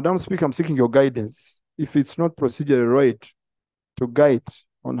 Madam Speaker, I'm seeking your guidance. If it's not procedurally right, to guide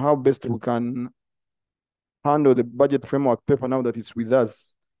on how best we can handle the budget framework paper now that it's with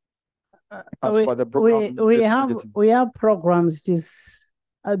us. As per the program, we have programs. The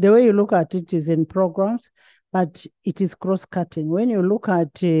way you look at it is in programs, but it is cross-cutting. When you look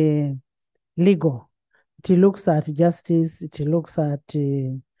at legal, it looks at justice, it looks at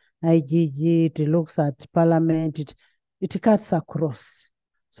IGG, it looks at parliament, it cuts across.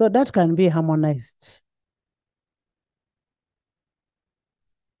 So that can be harmonized.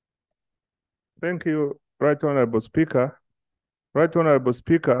 Thank you, Right Honorable Speaker. Right Honorable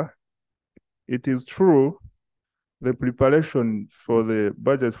Speaker, it is true the preparation for the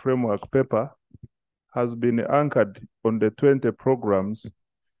budget framework paper has been anchored on the 20 programs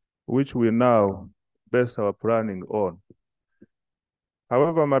which we now base our planning on.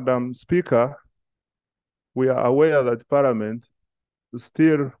 However, Madam Speaker, we are aware that Parliament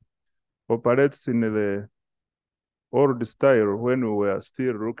still operates in the old style when we were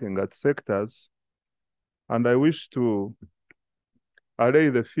still looking at sectors, and I wish to allay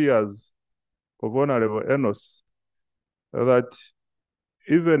the fears of Honorable Enos that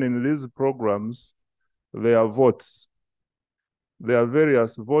even in these programs, there are votes. There are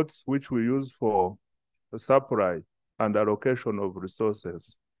various votes which we use for the supply and allocation of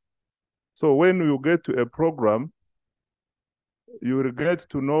resources. So when you get to a program, you will get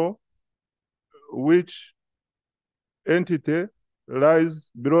to know which entity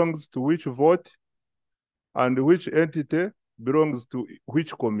belongs to which vote and which entity belongs to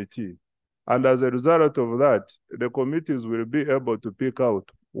which committee. And as a result of that, the committees will be able to pick out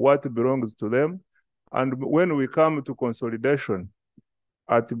what belongs to them. And when we come to consolidation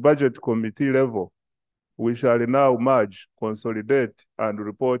at the budget committee level, we shall now merge, consolidate, and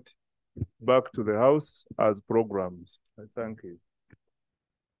report back to the House as programs. I thank you.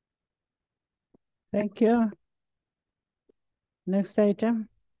 Thank you. Next item.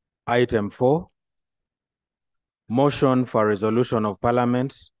 Item 4, motion for resolution of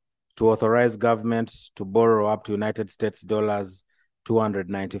Parliament to authorize government to borrow up to United States dollars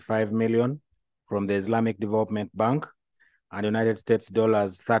 295 million from the Islamic Development Bank and United States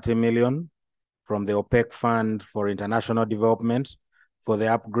dollars 30 million from the OPEC Fund for International Development for the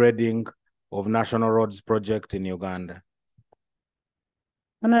upgrading of National Roads project in Uganda.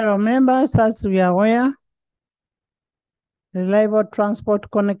 Honorable members, as we are aware, reliable transport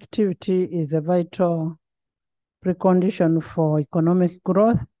connectivity is a vital precondition for economic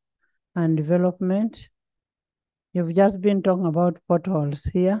growth and development. You've just been talking about potholes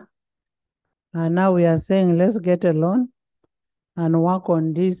here. And now we are saying, let's get a loan and work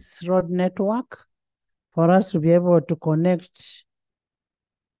on this road network for us to be able to connect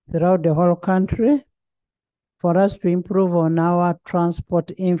throughout the whole country, for us to improve on our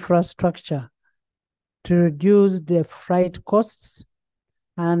transport infrastructure, to reduce the freight costs,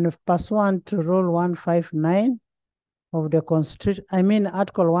 and pursuant to Rule 159 of the Constitution,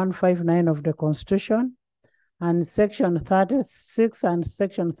 Article 159 of the Constitution, and Section 36 and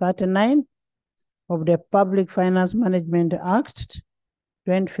Section 39 of the Public Finance Management Act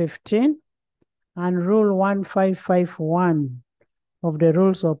 2015, and Rule 1551 of the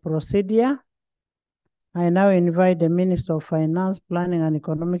Rules of Procedure. I now invite the Minister of Finance, Planning and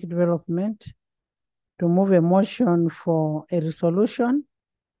Economic Development to move a motion for a resolution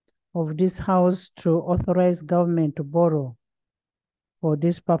of this House to authorize government to borrow for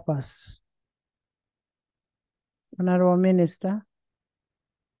this purpose. Honorable Minister,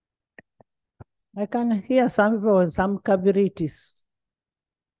 I can hear some people with some kabiritis.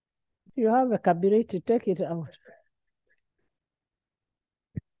 If you have a kabiriti, take it out.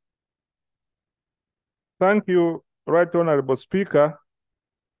 Thank you, Right Honorable Speaker.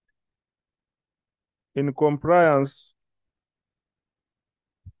 In compliance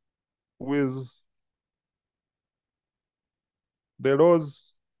with the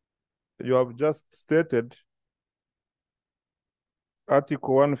laws you have just stated,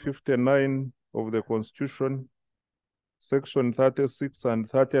 Article 159 of the Constitution, Section 36 and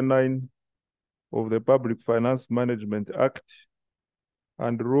 39 of the Public Finance Management Act,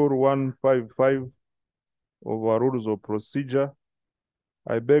 and Rule 155 of our Rules of Procedure,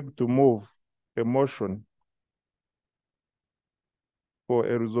 I beg to move a motion for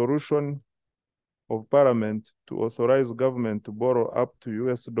a resolution of Parliament to authorize government to borrow up to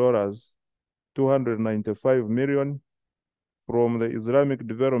 $295 million from the Islamic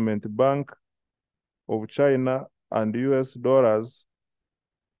Development Bank of China and $30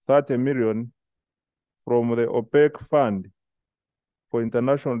 million from the OPEC Fund for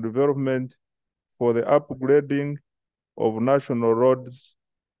International Development for the upgrading of national roads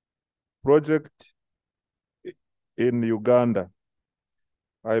project in Uganda.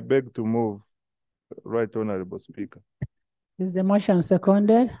 I beg to move, Right Honorable Speaker. Is the motion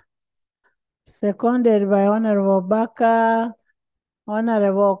seconded? Seconded by Honorable Baka,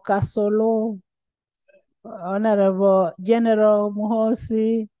 Honorable Kasolo, Honorable General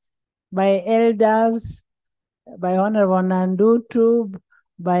Muhosi, by elders, by Honorable Nandutu,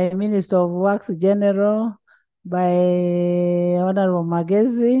 by Minister of Works General, by Honorable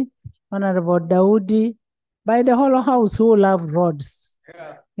Magezi, Honorable Daudi, by the whole House who love roads,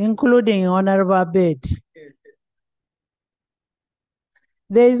 including Honorable Abed.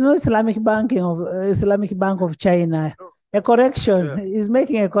 There is no Islamic Bank of China. A correction. He's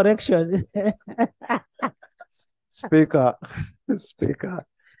making a correction. Speaker, Speaker.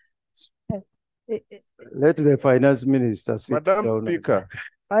 Let the Finance Minister sit Madam down. Speaker.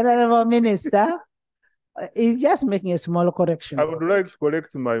 Honorable Minister, he's just making a small correction. I would like to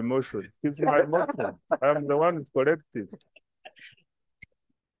correct my motion. It's my motion. I'm the one who corrected.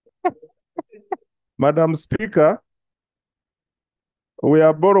 Madam Speaker, we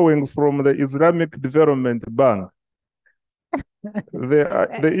are borrowing from the Islamic Development Bank.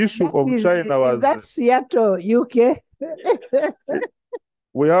 The issue of China was... Is that Seattle, UK?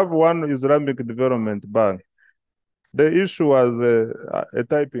 We have one Islamic Development Bank. The issue was a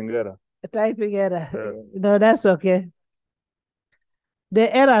typing error. A typing error. No, that's okay.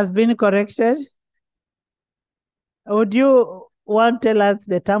 The error has been corrected. Would you want to tell us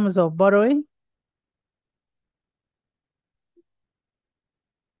the terms of borrowing?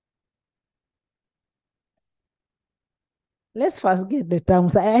 Let's first get the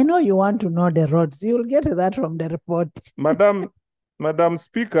terms. I know you want to know the roads. You'll get that from the report. Madam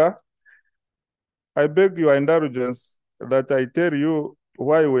Speaker, I beg your indulgence that I tell you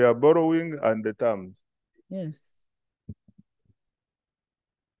why we are borrowing and the terms. Yes.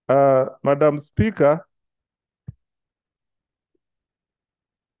 Madam Speaker,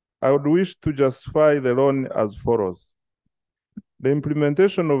 I would wish to justify the loan as follows. The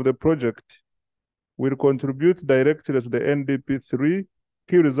implementation of the project will contribute directly to the NDP3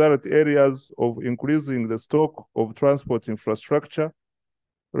 key result areas of increasing the stock of transport infrastructure,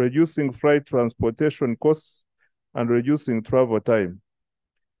 reducing freight transportation costs, and reducing travel time.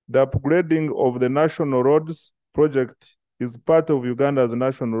 The upgrading of the national roads project is part of Uganda's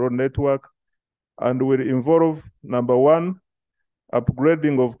national road network and will involve, number one,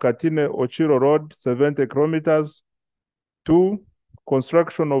 upgrading of Katine Ochiro Road, 70 kilometers. 2,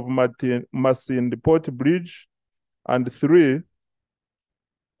 construction of Masindi Port Bridge. And 3,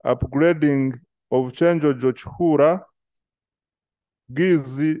 upgrading of Chenjo Jochhura,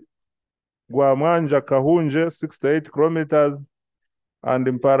 Gizi, Gwamanja Kahunje, 68 kilometers, and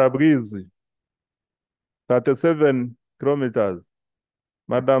Mparabrizi, 37 kilometers.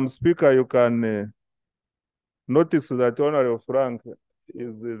 Madam Speaker, you can notice that Honorable Frank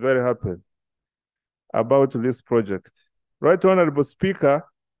is very happy about this project. Right, Honorable Speaker,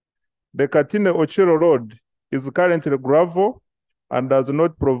 the Katine Ochiro Road is currently gravel and does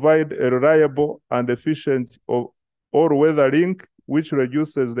not provide a reliable and efficient all-weather link, which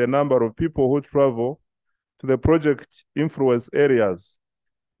reduces the number of people who travel to the project influence areas.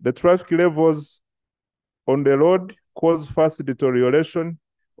 The traffic levels on the road cause fast deterioration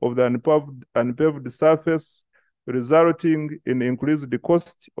of the unpaved surface, resulting in increased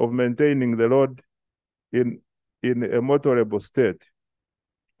cost of maintaining the road in a motorable state.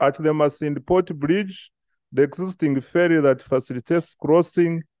 At the Masindi Port Bridge, the existing ferry that facilitates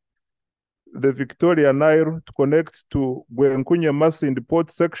crossing the Victoria Nile to connect to Gwenkunye Masindi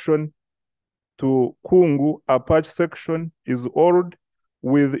Port section to Kungu Apache section is old,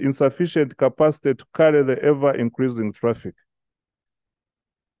 with insufficient capacity to carry the ever-increasing traffic.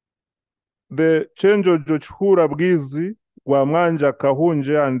 The Chenjo Jochhura Bwizi, Gwamanja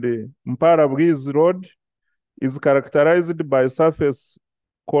Kahunje, and Mpara Bwizi Road is characterized by surface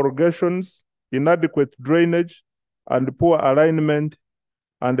corrugations, inadequate drainage, and poor alignment,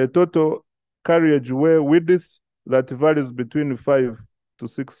 and a total carriageway width that varies between 5 to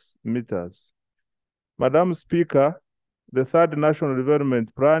 6 meters. Madam Speaker, the third National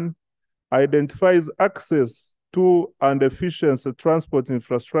Development Plan identifies access to and efficient transport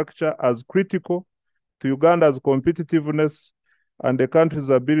infrastructure as critical to Uganda's competitiveness and the country's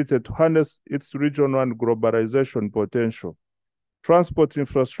ability to harness its regional and globalization potential. Transport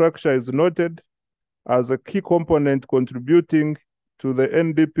infrastructure is noted as a key component contributing to the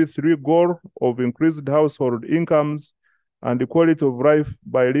NDP3 goal of increased household incomes and the quality of life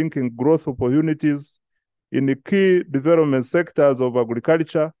by linking growth opportunities in the key development sectors of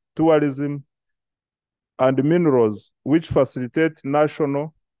agriculture, tourism, and minerals, which facilitate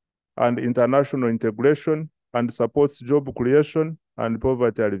national and international integration and supports job creation and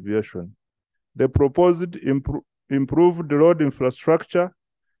poverty alleviation. The proposed improved road infrastructure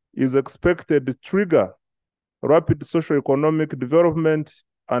is expected to trigger rapid socio-economic development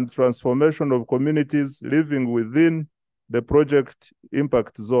and transformation of communities living within the project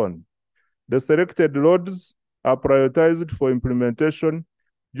impact zone. The selected roads are prioritized for implementation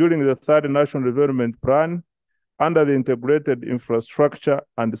during the third National Development Plan under the Integrated Infrastructure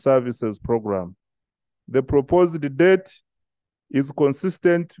and Services Program. The proposed date is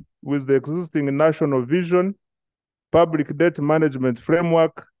consistent with the existing national vision, public debt management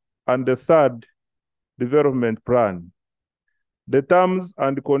framework, and the third development plan. The terms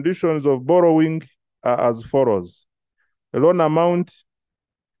and conditions of borrowing are as follows. The loan amount,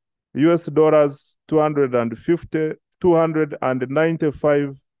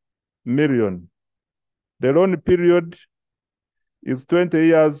 $295 million. The loan period is 20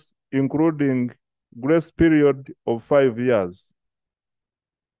 years, including grace period of 5 years.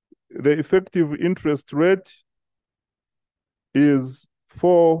 The effective interest rate is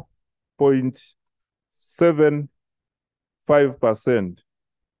 4.75%.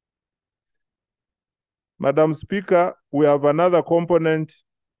 Madam Speaker, we have another component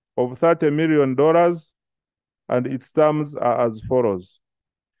of $30 million, and its terms are as follows.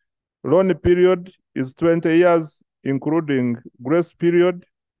 Loan period is 20 years, including grace period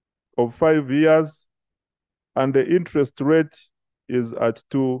of 5 years, and the interest rate is at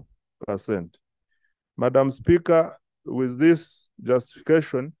 2%. Madam Speaker, with this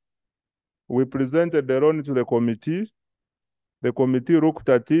justification, we presented the loan to the committee. The committee looked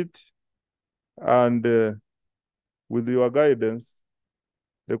at it, and with your guidance,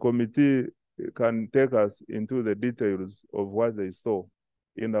 the committee can take us into the details of what they saw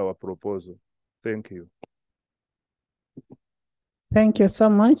in our proposal. Thank you. Thank you so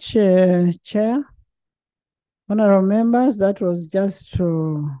much, Chair. Honorable members, that was just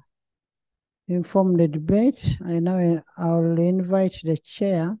to inform the debate. I will invite the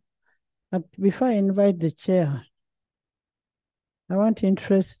chair. But before I invite the chair, I want to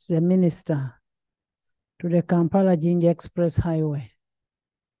introduce the minister to the Kampala-Jinja Express Highway.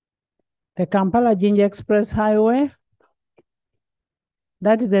 The Kampala-Jinja Express Highway,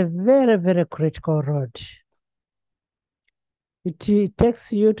 that is a very, very critical road. It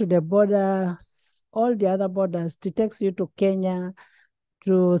takes you to the border all the other borders. It takes you to Kenya,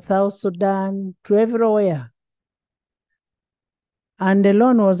 to South Sudan, to everywhere. And the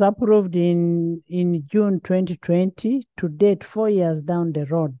loan was approved in June 2020. To date, 4 years down the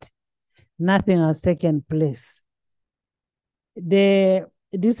road, nothing has taken place. The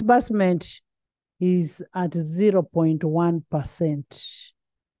disbursement is at 0.1%.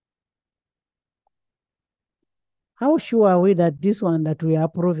 How sure are we that this one that we are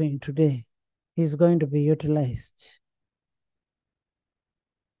approving today is going to be utilized?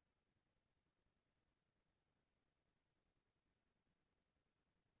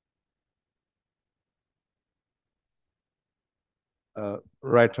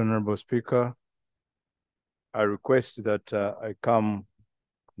 Right Honorable Speaker, I request that I come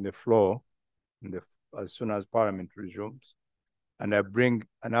on the floor as soon as Parliament resumes, and I bring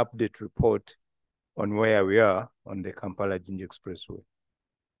an update report on where we are on the Kampala-Jinja Expressway.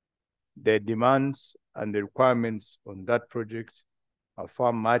 The demands and the requirements on that project are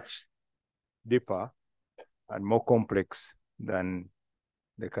far much deeper and more complex than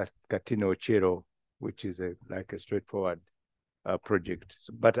the Katino-Ochero, which is like a straightforward project.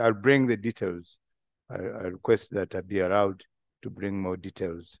 But I'll bring the details. I request that I be allowed to bring more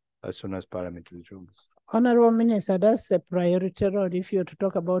details as soon as Parliament resumes. Honorable Minister, that's a priority road. If you're to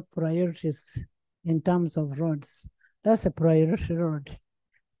talk about priorities in terms of roads, that's a priority road.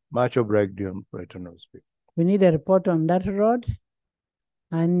 Much obliged, Right Honorable Speaker. We need a report on that road,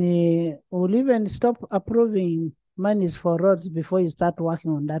 and we'll even stop approving monies for roads before you start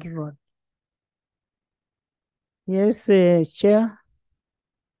working on that road. Yes, Chair.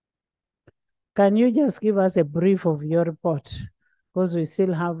 Can you just give us a brief of your report? Because we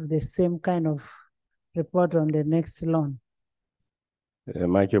still have the same kind of report on the next loan.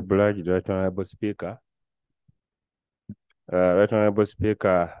 Much obliged, Right Honorable Speaker. Right Honorable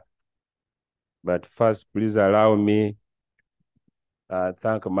Speaker, but first, please allow me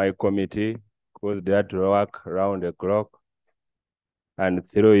thank my committee because they had to work around the clock, and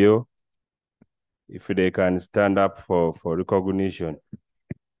through you, if they can stand up for recognition.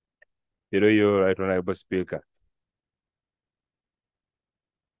 Through you, Right Honorable Speaker.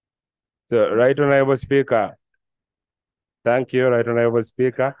 So, Right Honorable Speaker, thank you, Right Honorable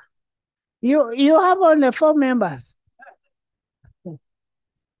Speaker. You have only 4 members.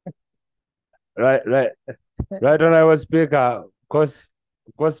 Right Honorable Speaker, because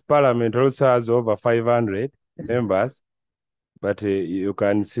Parliament also has over 500 members, but you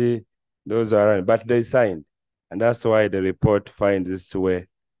can see those are, but they signed, and that's why the report finds its way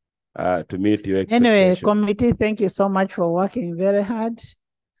to meet your expectations. Anyway, committee, thank you so much for working very hard.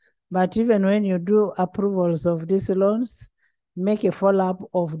 But even when you do approvals of these loans, make a follow-up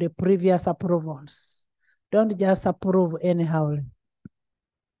of the previous approvals. Don't just approve anyhow.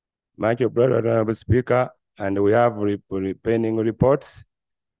 Much obliged, Honorable Speaker, and we have pending reports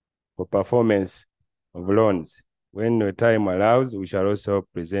for performance of loans. When the time allows, we shall also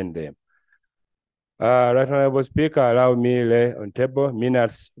present them. Right Honorable Speaker, allow me lay on table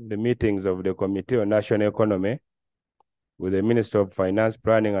minutes the meetings of the Committee on National Economy with the Minister of Finance,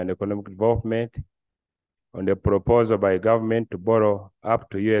 Planning and Economic Development on the proposal by government to borrow up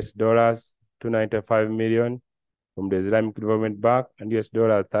to $295 million from the Islamic Development Bank and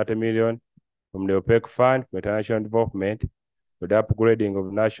 $30 million from the OPEC Fund for International Development for the upgrading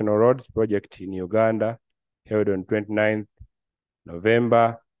of national roads project in Uganda, held on 29th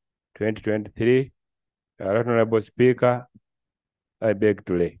November 2023. Right Honorable Speaker, I beg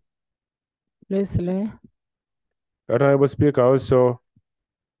to lay. Please lay. Right Honorable Speaker, also,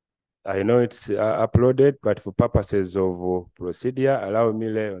 I know it's uploaded, but for purposes of procedure, allow me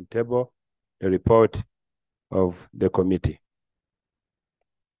lay on table the report of the committee.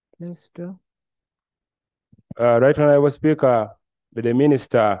 Please do. Right Honorable Speaker, the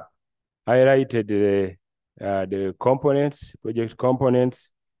Minister highlighted the components, project components,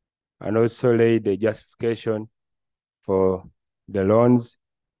 and also laid the justification for the loans.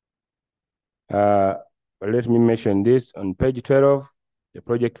 Let me mention this on page 12, the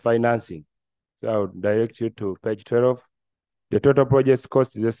project financing. So I would direct you to page 12. The total project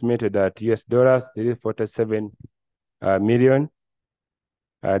cost is estimated at $347 million.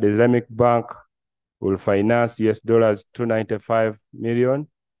 The Islamic Bank will finance $295 million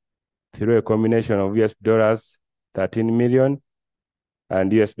through a combination of $13 million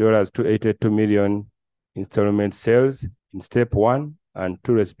and $282 million installment sales in step 1 and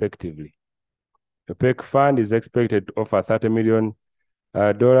 2 respectively. The PEC fund is expected to offer $30 million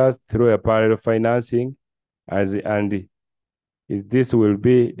through a parallel financing, and this will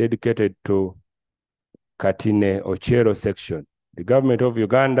be dedicated to Katine-Ochero section. The government of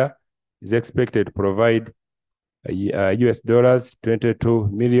Uganda is expected to provide US dollars 22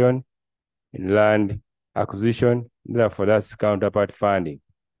 million in land acquisition. Therefore, that's counterpart funding.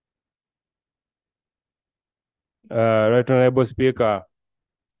 Right Honorable Speaker,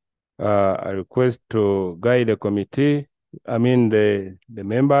 I request to guide the committee, the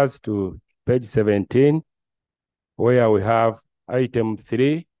members to page 17, where we have item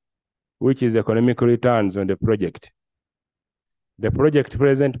 3, which is economic returns on the project. The project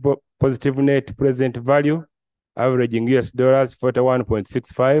present positive net present value, averaging US dollars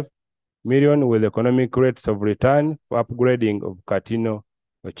 41.65 million, with economic rates of return for upgrading of Katino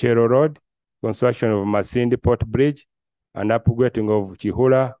Ochero Road, construction of Masindi Port Bridge, and upgrading of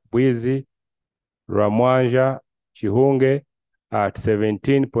Chihula, Bwizi, Ramwanja, Chihunge at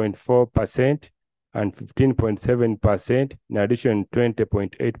 17.4% and 15.7%, in addition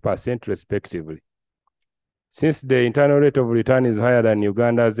 20.8% respectively. Since the internal rate of return is higher than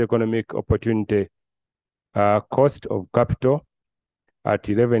Uganda's economic opportunity cost of capital at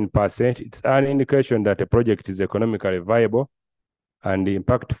 11%, it's an indication that a project is economically viable and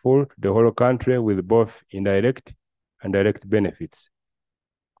impactful to the whole country with both indirect and direct benefits.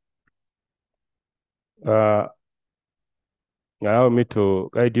 Allow me to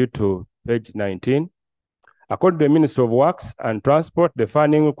guide you to page 19. According to the Ministry of Works and Transport, the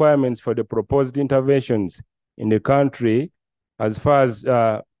funding requirements for the proposed interventions in the country, as far as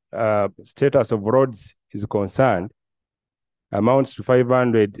status of roads is concerned, amounts to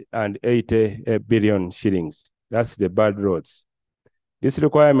 580 billion shillings. That's the bad roads. These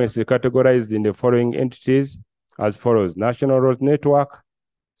requirements are categorized in the following entities as follows: National Road Network,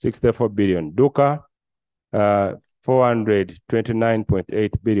 64 billion; Duka,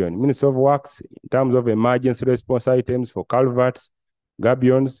 429.8 billion. Ministry of Works, in terms of emergency response items for culverts,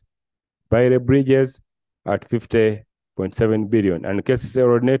 gabions, Bribe bridges, at 50.7 billion, and KCC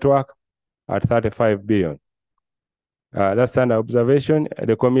Road Network at 35 billion. That's under observation.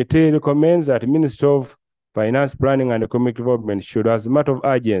 The committee recommends that Ministry of Finance, Planning and Economic Development should, as a matter of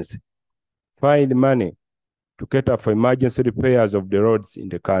urgency, find money to cater for emergency repairs of the roads in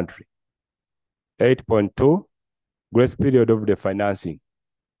the country. 8.2, grace period of the financing.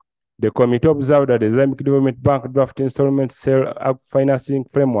 The committee observed that the Islamic Development Bank draft installment sale financing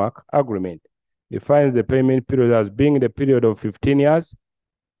framework agreement defines the payment period as being the period of 15 years,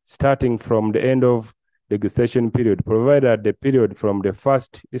 starting from the end of the gestation period, provided the period from the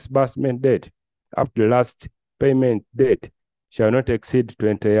first disbursement date up to the last payment date shall not exceed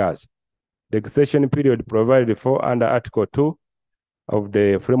 20 years. The gestation period provided for under Article 2 of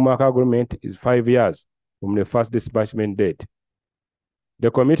the framework agreement is 5 years from the first disbursement date. The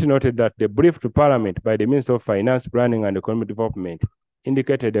committee noted that the brief to Parliament by the Minister of Finance, Planning and Economic Development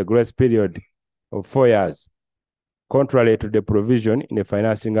indicated a grace period of 4 years, contrary to the provision in the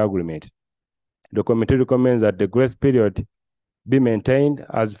financing agreement. The committee recommends that the grace period be maintained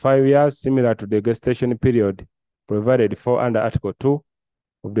as 5 years, similar to the gestation period provided for under Article 2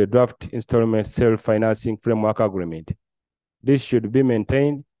 of the draft installment sale financing framework agreement. This should be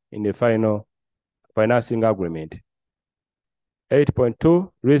maintained in the final financing agreement.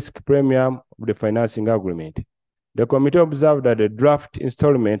 8.2, risk premium of the financing agreement. The committee observed that the draft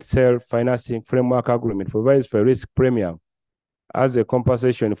installment sale financing framework agreement provides for risk premium as a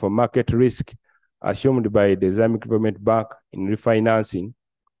compensation for market risk assumed by the Islamic Development Bank in refinancing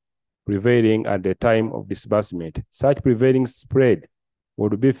prevailing at the time of disbursement. Such prevailing spread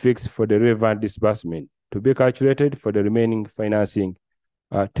would be fixed for the relevant disbursement to be calculated for the remaining financing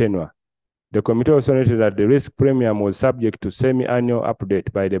tenure. The committee also noted that the risk premium was subject to semi-annual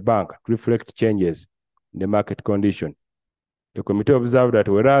update by the bank to reflect changes in the market condition. The committee observed that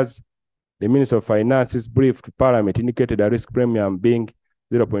whereas the Minister of Finance's brief to Parliament indicated a risk premium being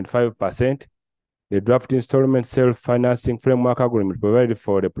 0.5%, the draft installment self-financing framework agreement provided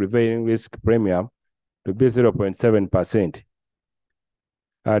for the prevailing risk premium to be 0.7%.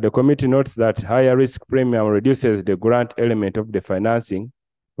 The committee notes that higher risk premium reduces the grant element of the financing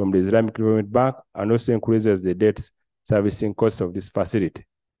from the Islamic Development Bank and also increases the debt servicing cost of this facility.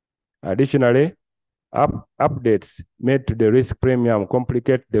 Additionally, updates made to the risk premium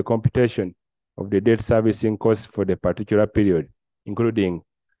complicate the computation of the debt servicing costs for the particular period, including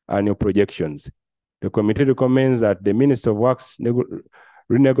annual projections. The committee recommends that the Minister of Works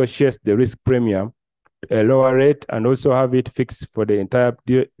renegotiates the risk premium at a lower rate and also have it fixed for the entire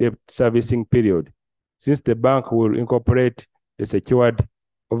debt servicing period, since the bank will incorporate the secured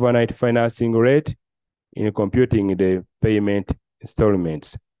overnight financing rate in computing the payment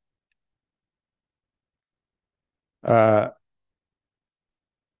installments. And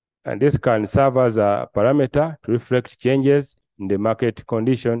this can serve as a parameter to reflect changes in the market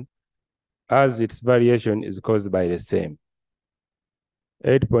condition as its variation is caused by the same.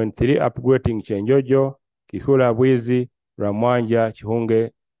 8.3 upgrading Chenjojo, Kihula Wizi, Ramwanja,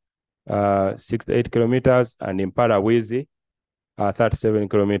 Chihunge 68 kilometers and Impala Wizi 37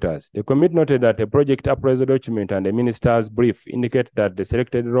 kilometers. The committee noted that the project appraisal document and the minister's brief indicate that the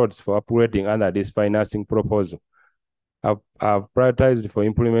selected roads for upgrading under this financing proposal have been prioritized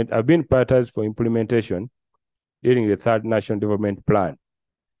for implementation during the third National Development Plan.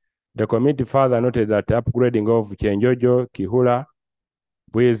 The committee further noted that the upgrading of Chenjojo, Kihula,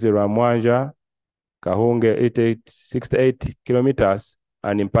 Bwizi, Ramwanja, Kahunge 68 kilometers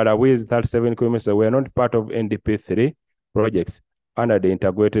and Impala Wizi 37 kilometers were not part of NDP3 projects under the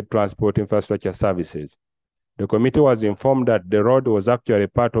Integrated Transport Infrastructure Services. The committee was informed that the road was actually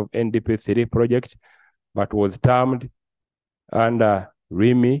part of NDP3 project, but was termed under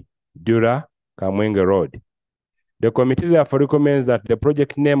Rimi Dura Kamwenge Road. The committee therefore recommends that the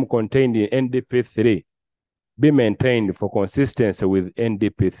project name contained in NDP3 be maintained for consistency with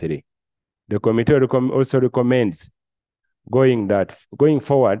NDP3. The committee also recommends going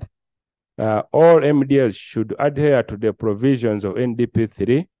forward, all MDS should adhere to the provisions of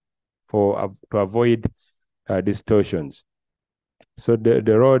NDP3 to avoid distortions. So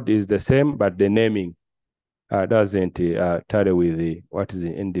the road is the same, but the naming doesn't tally with what is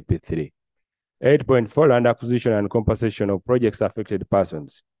in NDP3. 8.4 land acquisition and compensation of projects affected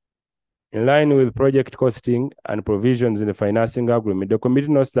persons. In line with project costing and provisions in the financing agreement, the committee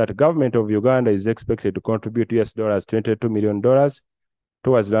notes that the government of Uganda is expected to contribute $22 million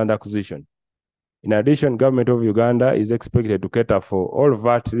towards land acquisition. In addition, government of Uganda is expected to cater for all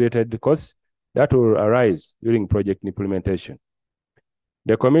VAT-related costs that will arise during project implementation.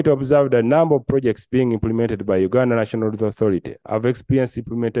 The committee observed that a number of projects being implemented by Uganda National Roads Authority have experienced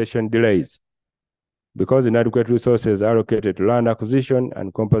implementation delays because inadequate resources are allocated to land acquisition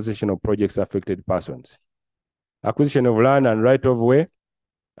and compensation of projects affected persons. Acquisition of land and right-of-way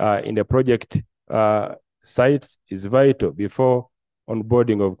in the project sites is vital before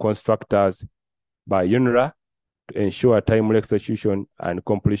onboarding of constructors by UNRA to ensure timely execution and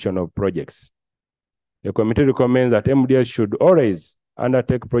completion of projects. The committee recommends that MDS should always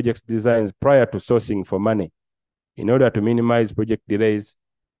undertake project designs prior to sourcing for money in order to minimize project delays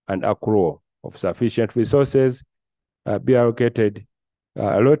and accrual of sufficient resources be allotted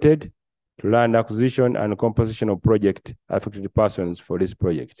to land acquisition and compensation of project affected persons for this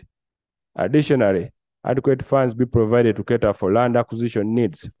project. Additionally, adequate funds be provided to cater for land acquisition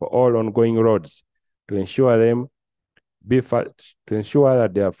needs for all ongoing roads to ensure that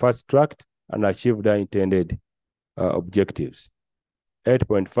they are fast-tracked and achieve their intended objectives.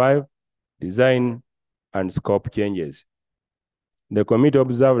 8.5, design and scope changes. The committee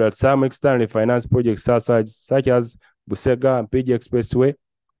observed that some externally financed projects such as Busega and PG Expressway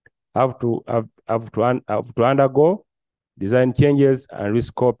have to undergo design changes and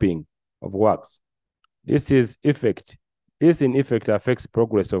rescoping of works. This in effect affects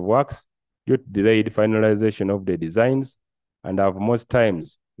progress of works due to delayed finalization of the designs and have most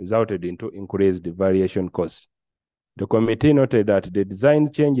times resulted into increased variation costs. The committee noted that the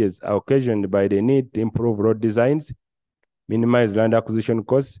design changes are occasioned by the need to improve road designs, minimize land acquisition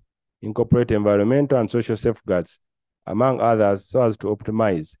costs, incorporate environmental and social safeguards, among others, so as to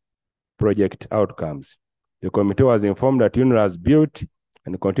optimize project outcomes. The committee was informed that UNRA has built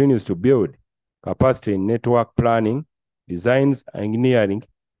and continues to build capacity in network planning, designs, and engineering,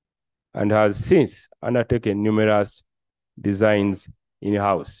 and has since undertaken numerous designs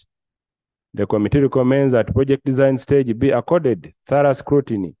in-house. The committee recommends that project design stage be accorded thorough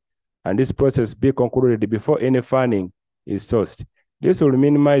scrutiny and this process be concluded before any funding is sourced. This will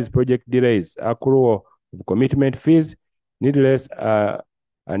minimize project delays, accrual of commitment fees, needless and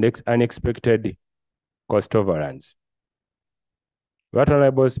unexpected cost overruns. Right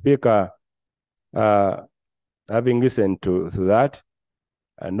Honorable Speaker, having listened to that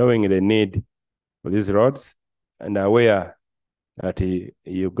and knowing the need for these roads and aware that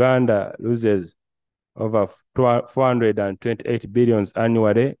Uganda loses over 428 billion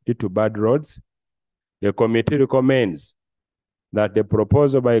annually due to bad roads, the committee recommends that the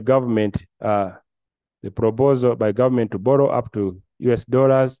proposal by government to borrow up to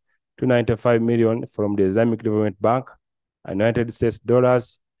 $295 million from the Islamic Development Bank and United States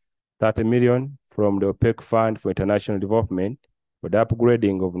dollars 30 million from the OPEC Fund for International Development for the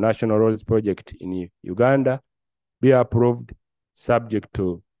upgrading of national roads project in Uganda be approved subject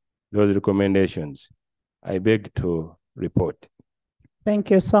to those recommendations. I beg to report.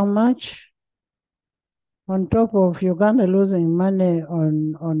 Thank you so much. On top of Uganda losing money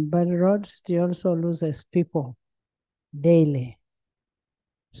on bad roads, it also loses people daily.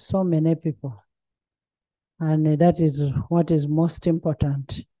 so many people. And that is what is most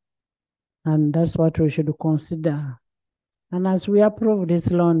important. And that's what we should consider. And as we approve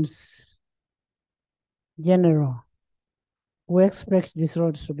these loans, General, we expect these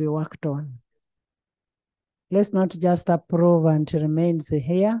roads to be worked on. Let's not just approve and it remains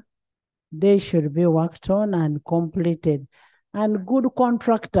here. They should be worked on and completed. And good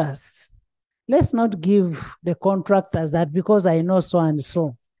contractors. Let's not give the contractors that because I know so and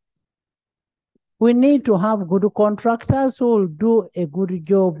so. We need to have good contractors who will do a good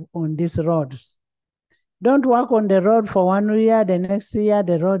job on these roads. Don't work on the road for 1 year, the next year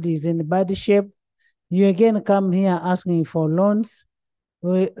the road is in bad shape. You again come here asking for loans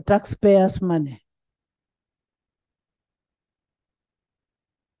with taxpayers' money.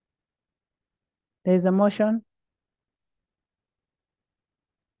 There is a motion.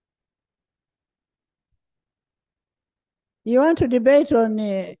 You want to debate on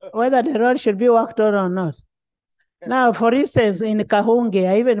whether the road should be worked on or not? Now, for instance, in Kahunge,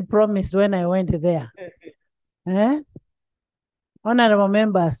 I even promised when I went there. Honorable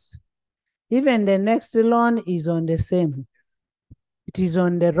members, even the next loan is on the same. It is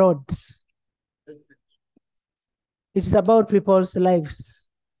on the roads. It's about people's lives.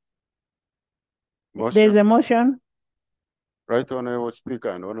 Motion. There's a motion. Right, Honorable Speaker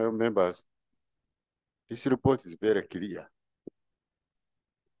and honorable members, this report is very clear.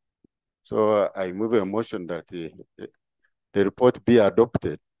 So I move a motion that the report be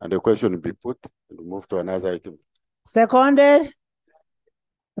adopted and the question be put and move to another item. Seconded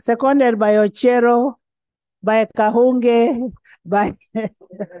by Ochero, by Kahunge, by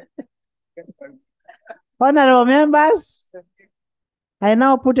honorable members. I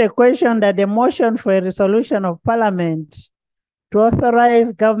now put a question that the motion for a resolution of Parliament to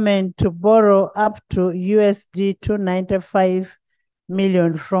authorize government to borrow up to USD 295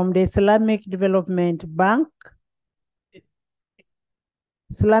 million from the Islamic Development Bank,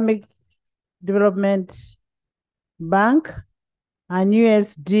 and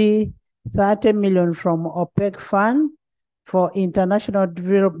USD 30 million from OPEC Fund for International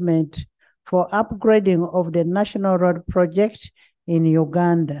Development for upgrading of the National Road Project in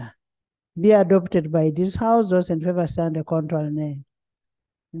Uganda. Be adopted by this House. Those in favor stand the control name.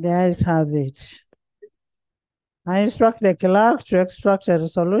 The ayes have it. I instruct the clerk to extract a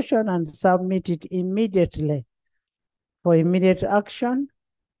resolution and submit it immediately for immediate action.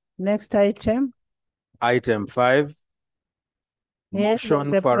 Next item. Item 5. Yes,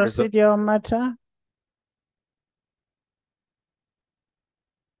 Motion the for procedural matter.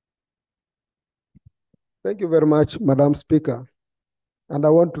 Thank you very much, Madam Speaker. And I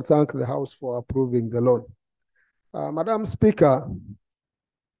want to thank the House for approving the loan. Madam Speaker,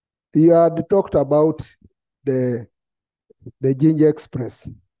 you had talked about the Ginger Express.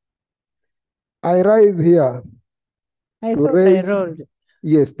 I rise here I to thought raise, I rolled.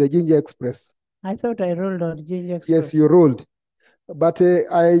 yes, the Ginger Express. I thought I rolled on Ginger Express. Yes, you ruled. But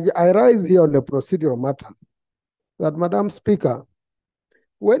I rise here on the procedural matter that, Madam Speaker,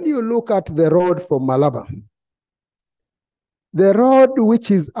 when you look at the road from Malaba, the road which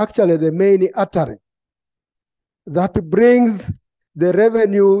is actually the main artery that brings the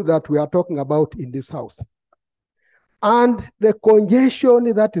revenue that we are talking about in this House, and the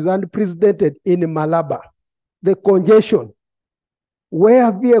congestion that is unprecedented in Malaba, the congestion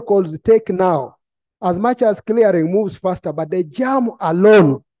where vehicles take now, as much as clearing moves faster, but the jam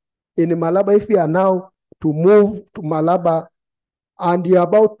alone in Malaba, if you are now to move to Malaba and you're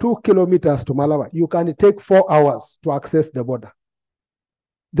about 2 kilometers to Malaba, you can take 4 hours to access the border.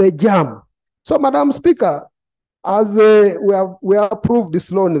 The jam. So, Madam Speaker, as we have approved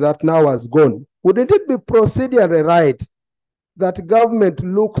this loan that now has gone, wouldn't it be procedurally right that government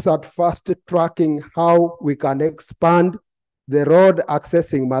looks at fast tracking how we can expand the road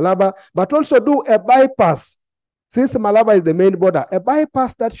accessing Malaba, but also do a bypass, since Malaba is the main border, a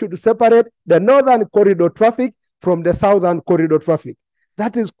bypass that should separate the northern corridor traffic from the southern corridor traffic.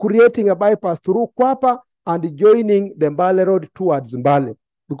 That is creating a bypass through Kwapa and joining the Mbale Road towards Mbale,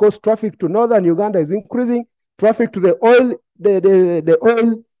 because traffic to northern Uganda is increasing, traffic to the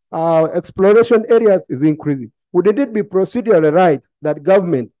oil exploration areas is increasing. Wouldn't it be procedurally right that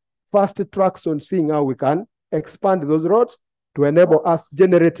government fast tracks on seeing how we can expand those roads to enable us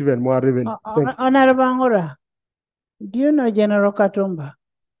generative and more revenue? Honorable Angora, do you know General Katumba?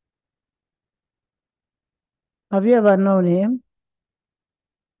 Have you ever known him?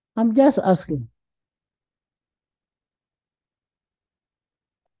 I'm just asking.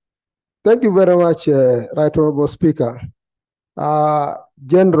 Thank you very much, Right Honorable Speaker.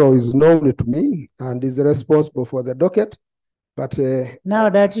 General is known to me and is responsible for the docket. But now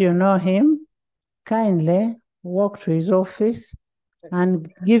that you know him, kindly walk to his office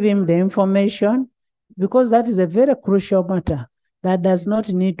and give him the information, because that is a very crucial matter that does not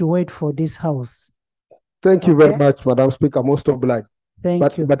need to wait for this house. thank you very much, Madam Speaker. Most obliged.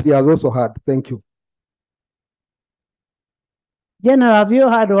 Thank you. But he has also heard. Thank you. General, have you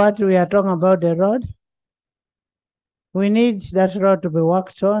heard what we are talking about the road? We need that road to be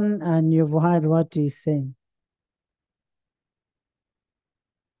worked on, and you've heard what he's saying.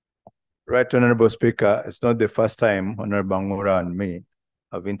 Right, Honorable Speaker, it's not the first time Honorable Ngura and me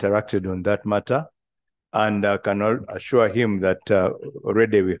have interacted on that matter, and I can assure him that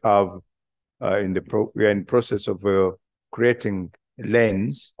already we have we are in process of creating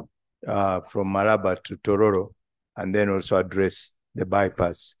lanes from Maraba to Tororo, and then also address the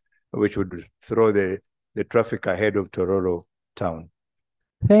bypass, which would throw the traffic ahead of Tororo town.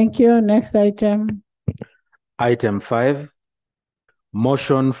 Thank you. Next item. Item 5,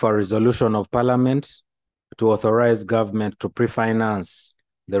 motion for resolution of Parliament to authorize government to pre-finance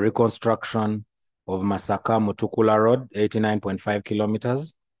the reconstruction of Masaka Mutukula Road, 89.5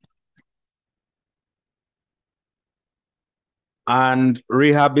 kilometers, and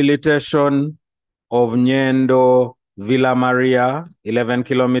rehabilitation of Nyendo Villa Maria, 11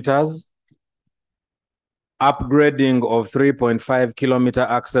 kilometers, upgrading of 3.5 kilometer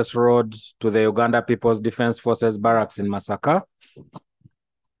access road to the Uganda People's Defense Forces Barracks in Masaka,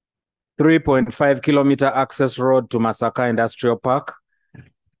 3.5 kilometer access road to Masaka Industrial Park,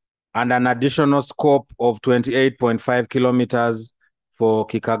 and an additional scope of 28.5 kilometers for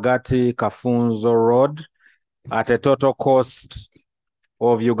Kikagati Kafunzo Road at a total cost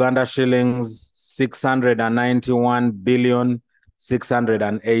of Uganda shillings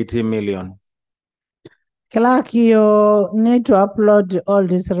 691,680 million. Clerk, you need to upload all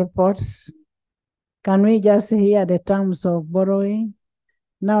these reports. Can we just hear the terms of borrowing?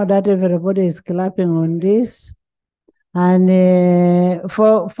 Now that everybody is clapping on this. And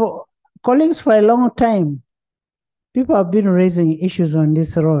for colleagues, for a long time, people have been raising issues on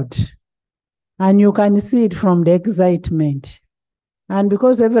this road. And you can see it from the excitement. And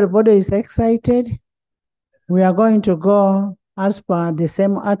because everybody is excited, we are going to go as per the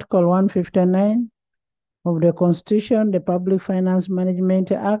same Article 159 of the Constitution, the Public Finance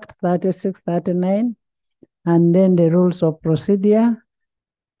Management Act 3639, and then the rules of procedure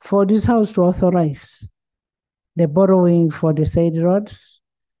for this House to authorize the borrowing for the said roads.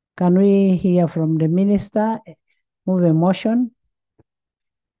 Can we hear from the Minister? Move a motion.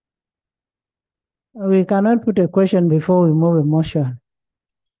 We cannot put a question before we move a motion.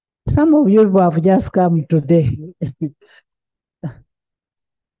 Some of you have just come today.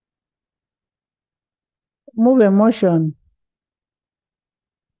 Move a motion.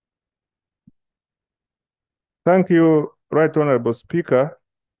 Thank you, Right Honorable Speaker.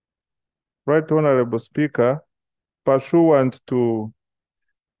 Right Honorable Speaker, pursuant to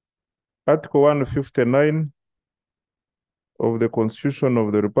Article 159 of the Constitution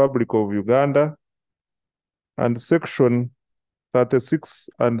of the Republic of Uganda and Section 36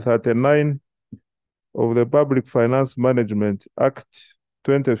 and 39 of the Public Finance Management Act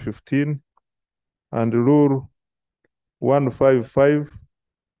 2015 and Rule 155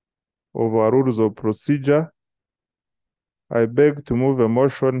 of our Rules of Procedure, I beg to move a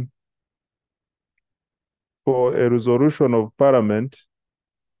motion for a resolution of Parliament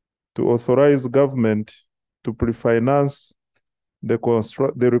to authorize government to pre-finance the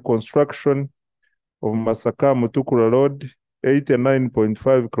reconstruction of Masaka Mutukula Road,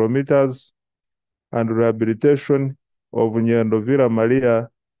 89.5 kilometers, and rehabilitation of Nyendo Villa Maria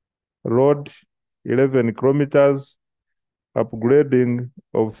Road, 11 kilometers, upgrading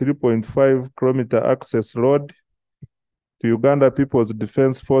of 3.5 kilometer access road to Uganda People's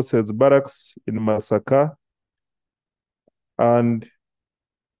Defense Forces Barracks in Masaka, and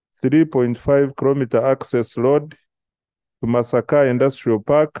 3.5 kilometer access road to Masaka Industrial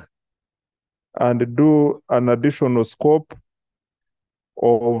Park, and do an additional scope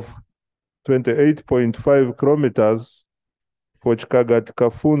of 28.5 kilometers for Chikagati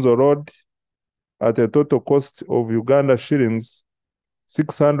Kafunzo Road at a total cost of Uganda shillings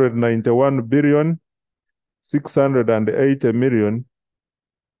 691,680 million.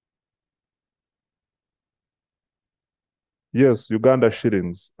 Yes, Uganda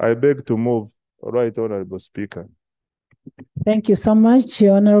shillings. I beg to move, Right Honorable Speaker. Thank you so much,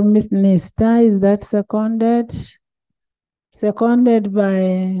 Honorable Minister. Is that seconded? Seconded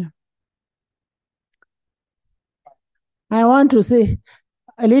by, I want to see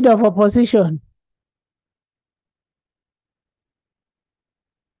a leader of opposition.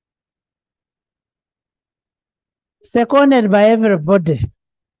 seconded by everybody,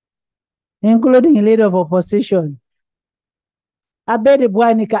 including leader of opposition. Abedi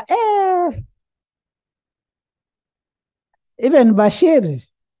Bwanika, even Bashir.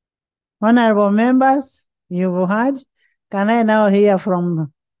 Honorable members, you've heard. Can I now hear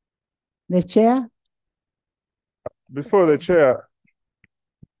from the chair? Before the chair,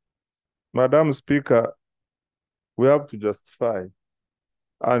 Madam Speaker, we have to justify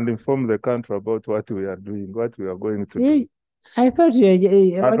and inform the country about what we are doing, what we are going to do. I thought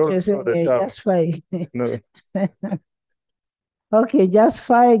I what don't you said, know the term. justify. No. Okay,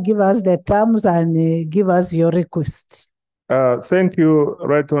 justify, give us the terms and give us your request. Thank you,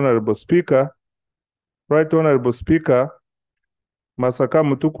 Right Honorable Speaker. Right Honorable Speaker, Masaka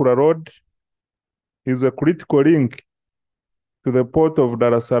Mutukura Road is a critical link to the port of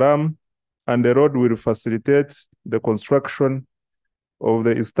Dar es Salaam, and the road will facilitate the construction of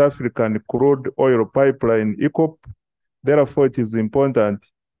the East African crude oil pipeline, EACOP. Therefore, it is important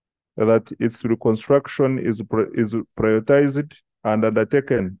that its reconstruction is prioritized and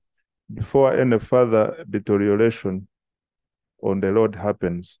undertaken before any further deterioration on the road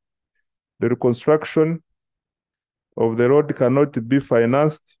happens. The reconstruction of the road cannot be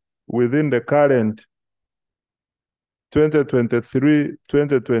financed within the current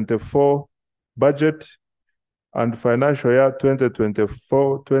 2023-2024 budget and financial year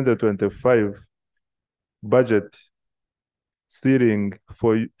 2024-2025 budget ceiling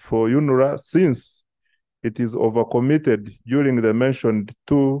for UNRWA, since it is overcommitted during the mentioned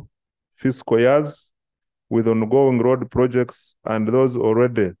 2 fiscal years with ongoing road projects and those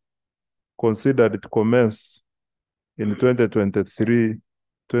already considered to commence in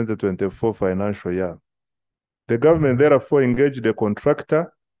 2023-2024 financial year. The government therefore engaged a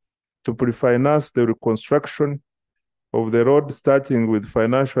contractor to pre-finance the reconstruction of the road starting with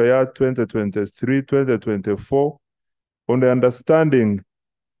financial year 2023-2024 on the understanding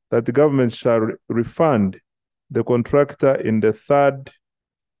that the government shall refund the contractor in the third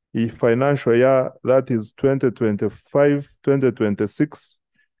financial year, that is 2025-2026,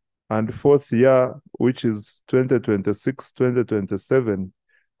 and fourth year, which is 2026-2027,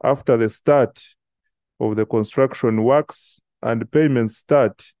 after the start of the construction works, and payments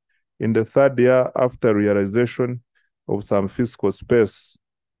start in the third year after realization of some fiscal space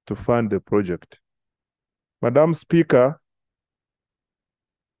to fund the project. Madam Speaker,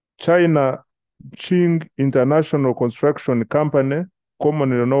 China Qing International Construction Company,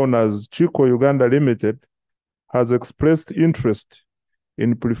 commonly known as Chico Uganda Limited, has expressed interest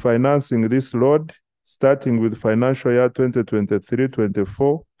in pre-financing this road starting with financial year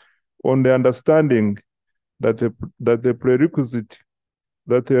 2023-24 on the understanding that the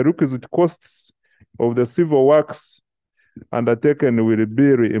requisite costs of the civil works undertaken will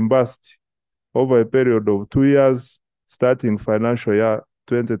be reimbursed over a period of 2 years starting financial year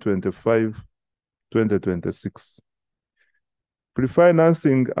 2025-2026.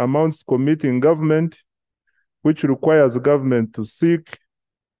 Pre-financing amounts committing government, which requires government to seek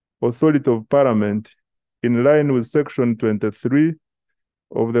authority of Parliament in line with Section 23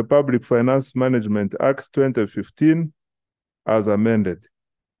 of the Public Finance Management Act 2015 as amended.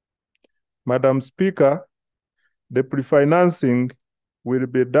 Madam Speaker, the pre-financing will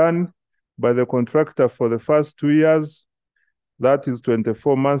be done by the contractor for the first 2 years, that is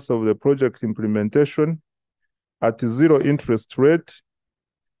 24 months of the project implementation, at 0 interest rate,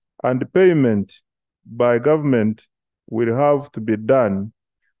 and payment by government will have to be done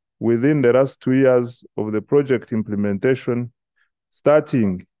within the last 2 years of the project implementation,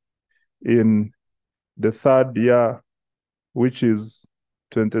 starting in the third year, which is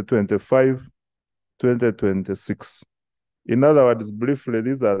 2025-2026. In other words, briefly,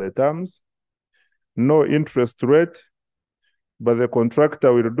 these are the terms. No interest rate, but the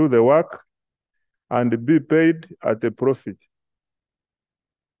contractor will do the work and be paid at a profit.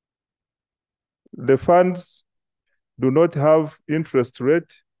 The funds do not have interest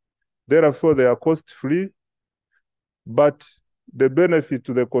rate, therefore they are cost-free, but the benefit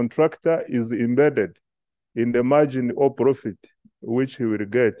to the contractor is embedded in the margin or profit which he will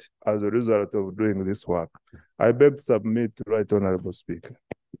get as a result of doing this work. I beg to submit, Right Honorable Speaker.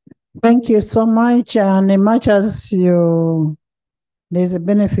 Thank you so much, and much as there's a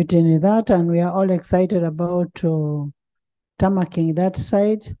benefit in that, and we are all excited about tarmacking that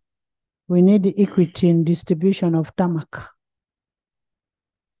side. We need equity in distribution of tarmac.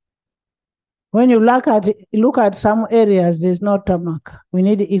 When you look at some areas, there's no tarmac. We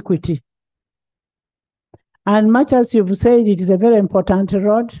need equity. And much as you've said, it is a very important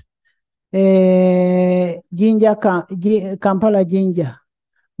road. Kampala Jinja,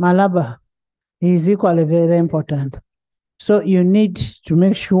 Malaba. is equally very important. So you need to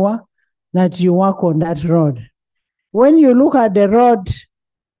make sure that you work on that road. When you look at the road,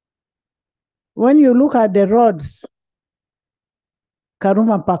 roads,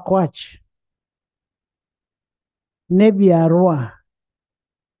 Karuma Pakwach, Nebi Arua,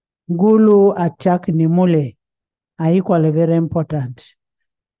 Gulu Achak Nimule are equally very important.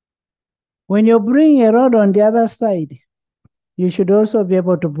 When you bring a road on the other side, you should also be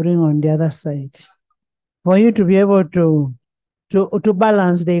able to bring on the other side for you to be able to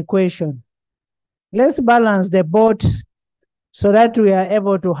balance the equation. Let's balance the boat so that we are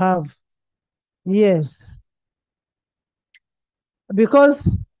able to have, yes.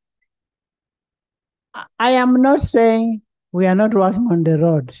 Because I am not saying we are not working on the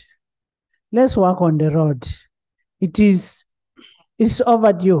road. Let's work on the road. It's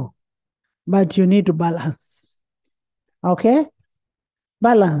overdue, but you need to balance. Okay?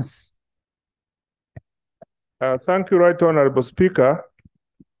 Balance. Thank you, Right Honorable Speaker.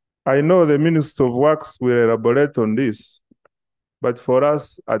 I know the Minister of Works will elaborate on this, but for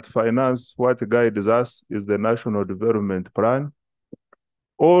us at Finance, what guides us is the National Development Plan.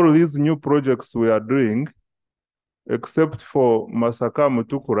 All these new projects we are doing, except for Masaka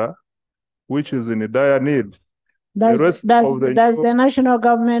Mutukura, which is in dire need. Does the National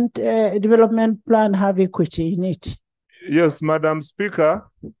Government Development Plan have equity in it? Yes, Madam Speaker,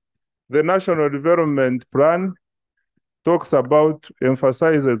 the National Development Plan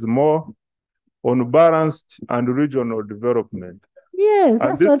emphasizes more on balanced and regional development. Yes, And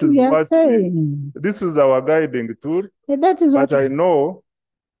that's what we are saying. This is our guiding tool. Yeah, that is but I know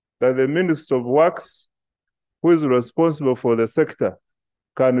that the Minister of Works, who is responsible for the sector,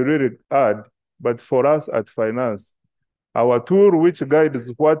 can really add. But for us at Finance, our tool which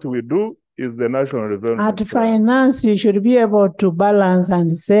guides what we do is the National Development At Finance, you should be able to balance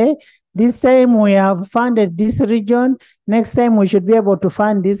and say, this time we have funded this region, next time we should be able to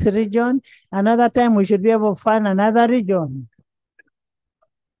fund this region, another time we should be able to fund another region.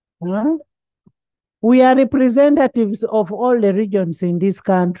 Huh? We are representatives of all the regions in this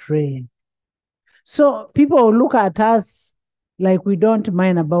country. So people look at us like we don't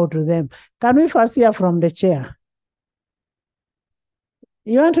mind about them. Can we first hear from the chair?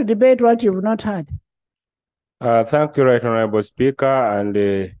 You want to debate what you've not heard? Thank you, Right Honorable Speaker. And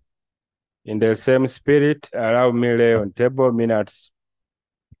in the same spirit, allow me lay on table minutes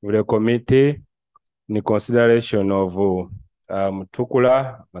with the committee in consideration of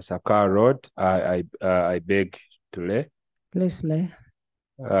Tukula Masaka Road. I beg to lay. Please lay.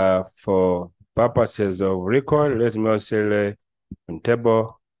 For purposes of recall, let me also lay on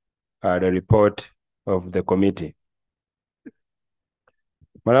table the report of the committee.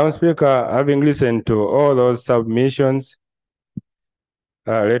 Madam Speaker, having listened to all those submissions,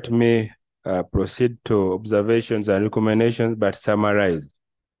 let me proceed to observations and recommendations, but summarize.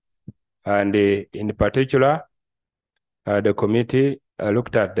 And in particular, the committee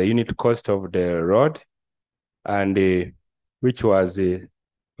looked at the unit cost of the road, and which was on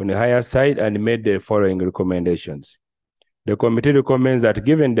the higher side, and made the following recommendations. The committee recommends that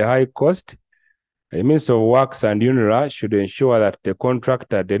given the high cost, the Minister of Works and UNRA should ensure that the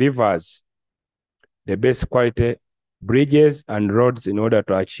contractor delivers the best quality bridges and roads in order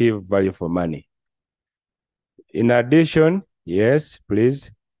to achieve value for money. In addition, yes,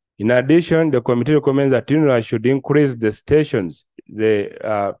 please. In addition, the committee recommends that UNRA should increase the stations,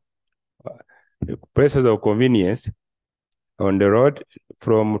 the places of convenience on the road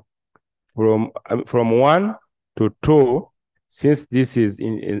from 1 to 2, since this is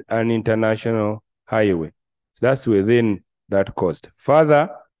in an international highway. So that's within that cost. Further,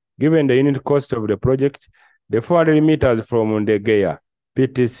 given the unit cost of the project, the 400 meters from the Gaya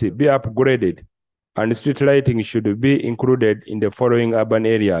PTC be upgraded, and street lighting should be included in the following urban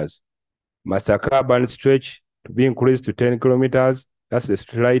areas. Masaka urban stretch to be increased to 10 kilometers. That's the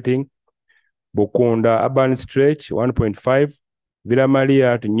street lighting. Bukunda urban stretch 1.5. Villa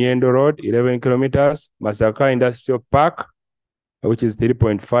Maria to Nyendo Road 11 kilometers. Masaka Industrial Park, which is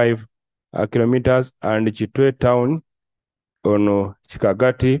 3.5 kilometers, and Chitwe Town on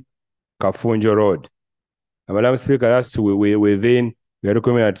Chikagati Kafunjo Road. Madam Speaker, that's within, we are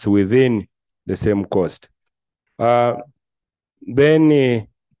recommending that's within the same cost. Then the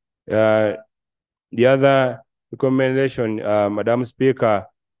other recommendation, Madam Speaker,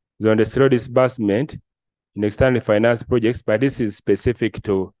 is on the slow disbursement in external finance projects, but this is specific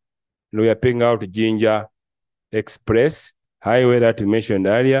to, we are picking out Ginger Express Highway that you mentioned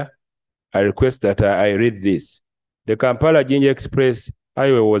earlier. I request that I read this. The Kampala Ginger Express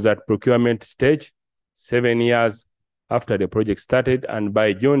Highway was at procurement stage 7 years after the project started, and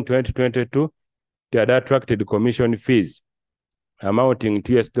by June 2022, that attracted commission fees amounting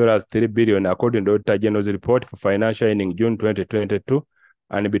to $3 billion according to Auditor General's report for financial year ending June 2022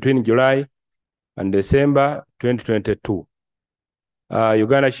 and between July and December 2022.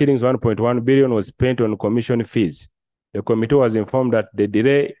 Uganda shillings 1.1 billion was spent on commission fees. The committee was informed that the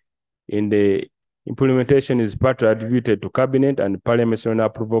delay in the implementation is partly attributed to cabinet and parliament's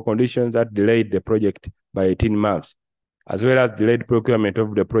approval conditions that delayed the project by 18 months, as well as delayed procurement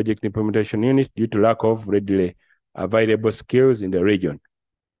of the project implementation unit due to lack of readily available skills in the region.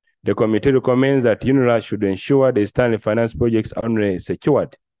 The committee recommends that UNRA should ensure the external finance projects are only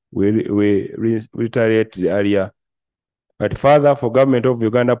secured. We reiterate the area. But further, for government of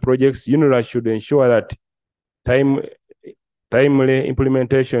Uganda projects, UNRA should ensure that timely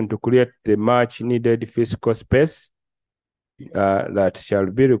implementation to create the much needed fiscal space that shall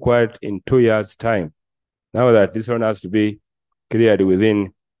be required in 2 years' time. Now that this one has to be cleared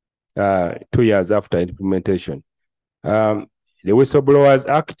within 2 years after implementation. The Whistleblowers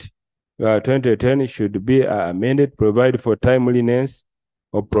Act 2010 should be amended, provide for timeliness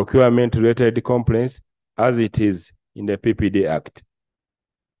of procurement-related complaints as it is in the PPD Act.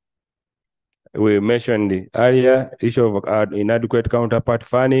 We mentioned earlier issue of inadequate counterpart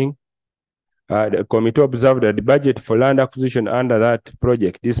funding. The committee observed that the budget for land acquisition under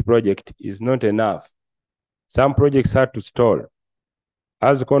this project is not enough. Some projects had to stall,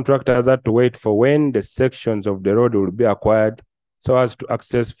 as contractors had to wait for when the sections of the road will be acquired so as to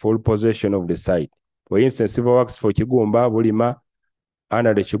access full possession of the site. For instance, civil works for Kigumba, Bulima,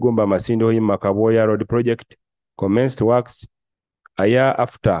 under the Kigumba Masindo Makaboya Road project commenced works a year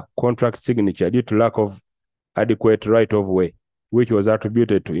after contract signature due to lack of adequate right-of-way, which was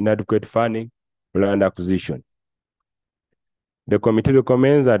attributed to inadequate funding for land acquisition. The committee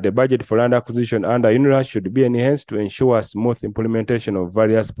recommends that the budget for land acquisition under UNRA should be enhanced to ensure smooth implementation of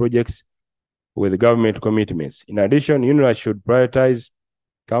various projects with government commitments. In addition, UNRA should prioritize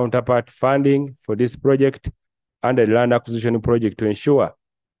counterpart funding for this project under the land acquisition project to ensure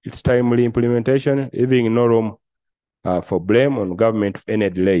its timely implementation, leaving no room for blame on government for any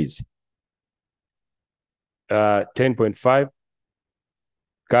delays. 10.5,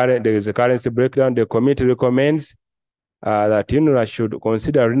 there is a currency breakdown. The committee recommends that UNRA should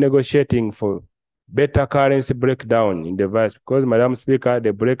consider renegotiating for better currency breakdown in the vice, because, Madam Speaker,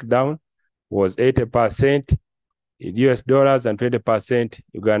 the breakdown was 80% in US dollars and 20%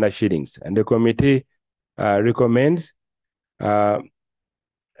 Uganda shillings. And the committee recommends,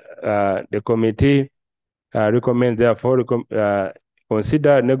 therefore,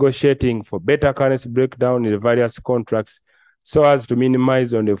 consider negotiating for better currency breakdown in the various contracts so as to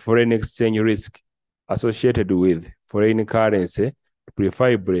minimize on the foreign exchange risk associated with foreign currency,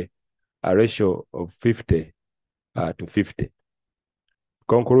 preferably a ratio of 50 to 50.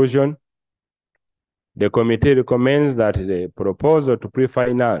 Conclusion, the committee recommends that the proposal to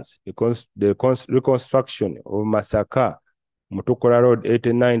pre-finance the reconstruction of Masaka Mutukula Road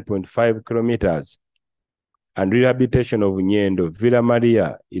 89.5 kilometers and rehabilitation of Nyendo Villa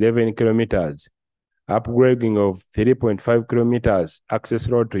Maria 11 kilometers, upgrading of 3.5 kilometers access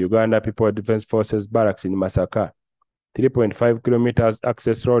road to Uganda People Defense Forces Barracks in Masaka, 3.5 kilometers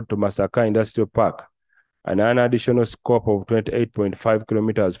access road to Masaka Industrial Park, and an additional scope of 28.5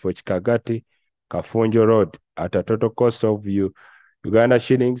 kilometers for Chikagati Kafunjo Road at a total cost of Uganda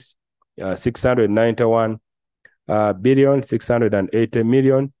shillings 691,680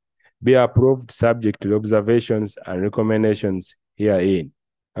 million be approved subject to the observations and recommendations herein.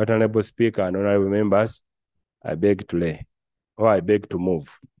 Honorable Speaker and honorable members, I beg to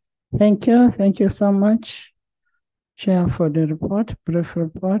move. Thank you. Thank you so much, Chair, for the report, brief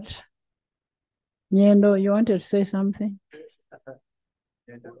report. Nyendo, you wanted to say something?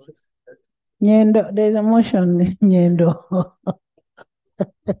 Nyendo, there's a motion, Nyendo.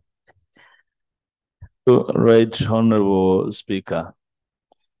 Right, Honorable Speaker.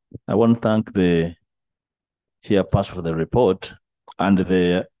 I want to thank the chairperson for the report and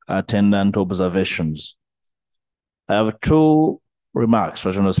the attendant observations. I have two remarks,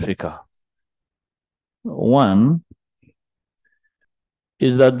 Honorable Speaker. One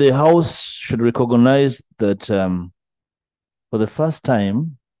is that the House should recognize that for the first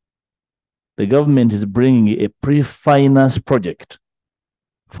time, the government is bringing a pre-finance project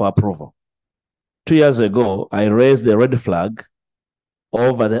for approval. 2 years ago, I raised the red flag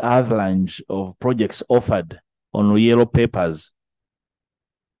over the avalanche of projects offered on yellow papers,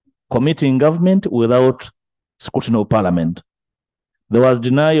 committing government without scrutiny of Parliament. There was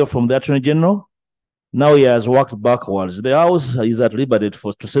denial from the Attorney General. Now he has worked backwards. The House is at liberty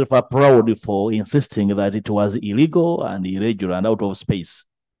to self-proud for insisting that it was illegal and irregular and out of space.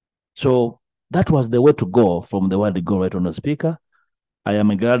 So That was the way to go from the word go, right, Honourable Speaker. I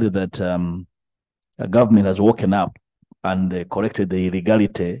am glad that the government has woken up and corrected the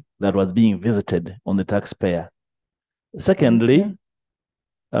illegality that was being visited on the taxpayer. Secondly,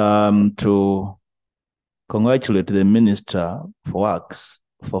 to congratulate the Minister for Works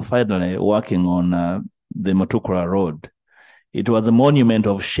for finally working on the Matukura Road. It was a monument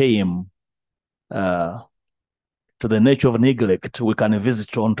of shame to the nature of neglect we can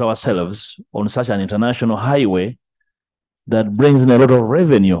visit onto ourselves on such an international highway that brings in a lot of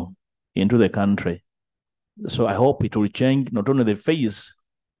revenue into the country. So I hope it will change not only the face.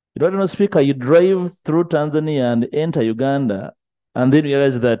 You don't know, Speaker, you drive through Tanzania and enter Uganda, and then you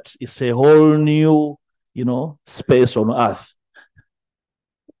realize that it's a whole new, space on earth.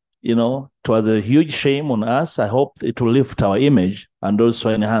 It was a huge shame on us. I hope it will lift our image and also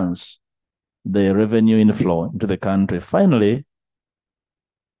enhance the revenue inflow into the country. Finally,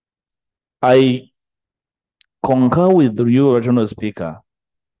 I concur with you, Regional Speaker,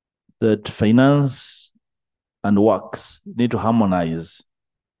 that finance and works need to harmonize,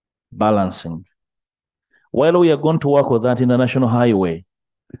 balancing. While we are going to work with that international highway,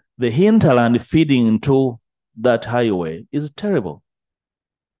 the hinterland feeding into that highway is terrible.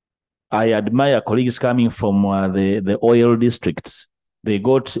 I admire colleagues coming from the oil districts. They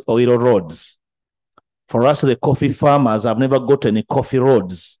got oil roads. For us, the coffee farmers have never got any coffee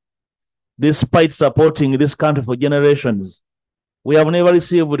roads. Despite supporting this country for generations, we have never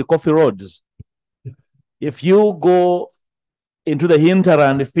received the coffee roads. If you go into the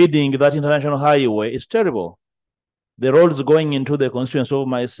hinterland feeding that international highway, it's terrible. The roads going into the constituency of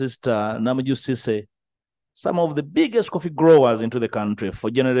my sister, Namju Sise, some of the biggest coffee growers into the country for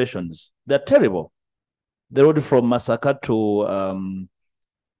generations, they're terrible. The road from Masaka to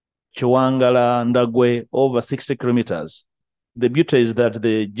Chiwangala, Ndagwe, over 60 kilometers. The beauty is that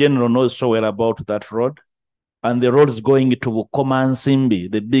the general knows so well about that road, and the road is going to Bukoma and Simbi,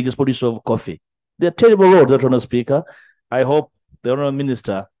 the biggest producer of coffee. They're terrible roads, Honourable Speaker. I hope the Honourable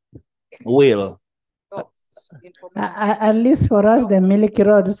Minister will. At least for us, the Milky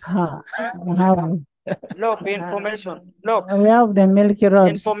Roads have. Look, information. Look. We have the Milky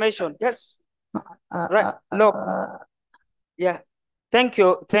Roads. Information, yes. Right. Look. Yeah. Thank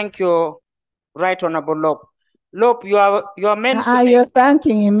you, Right Honorable Lope. Lope, you are mentioning. You're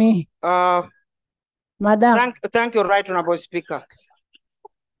thanking me. Madam. Thank you, Right Honorable Speaker.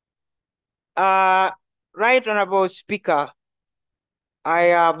 Right Honorable Speaker, I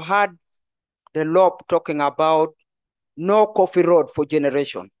have heard the Lope talking about no coffee road for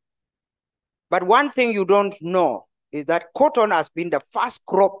generation. But one thing you don't know is that cotton has been the first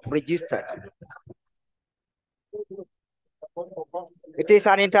crop registered. It is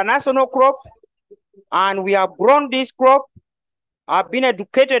an international crop, and we have grown this crop. I've been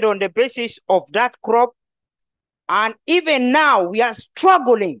educated on the basis of that crop, and even now we are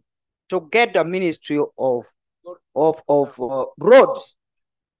struggling to get the Ministry of Roads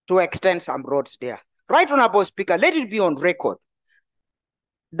to extend some roads there. Right Honorable Speaker, let it be on record.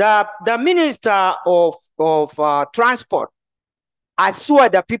 The Minister of Transport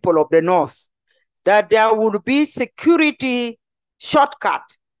assured the people of the North that there will be security shortcut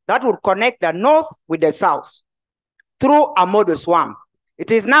that will connect the North with the South through Amodo Swamp.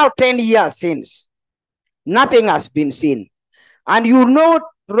 It is now 10 years since. Nothing has been seen. And you know,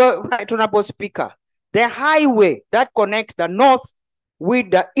 Right Honorable Speaker, the highway that connects the North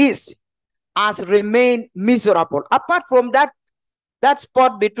with the East has remained miserable. Apart from that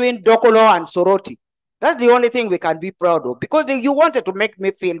spot between Dokolo and Soroti, that's the only thing we can be proud of, because you wanted to make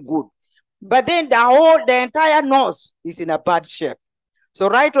me feel good. But then the entire North is in a bad shape. So,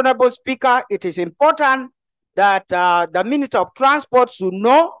 Right Honorable Speaker, it is important that the Minister of Transport should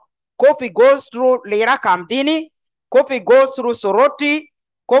know coffee goes through Lera Kamdini, coffee goes through Soroti,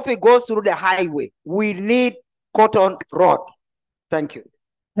 coffee goes through the highway. We need Cotton Road. Thank you.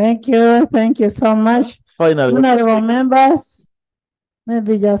 Thank you. Thank you so much. Finally, honorable members,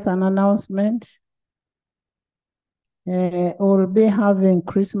 maybe just an announcement. We'll be having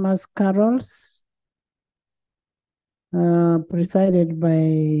Christmas carols presided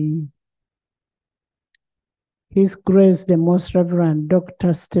by His Grace the Most Reverend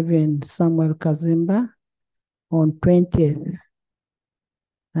Dr. Stephen Samuel Kazimba on 20th,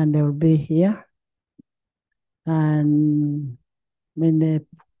 and they will be here. And in the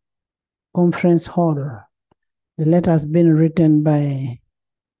conference hall, the letter has been written by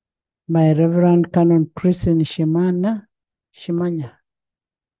Reverend Canon Christine Shimanya.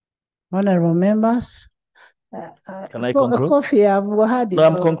 Honorable members. Can I conclude? Coffee, I've had it. No,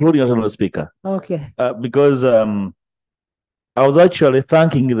 I'm concluding, Honorable Speaker. Okay. Because I was actually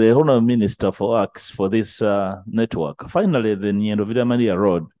thanking the Honourable Minister for Works for this network. Finally, the Nyendovida Maria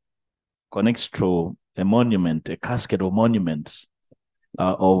Road connects to a monument, a cascade of monuments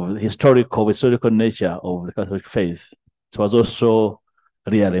of historical nature of the Catholic faith. It was also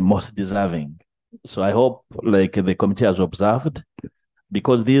really most deserving. So I hope, like the committee has observed,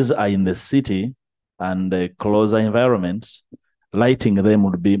 because these are in the city and closer environments, lighting them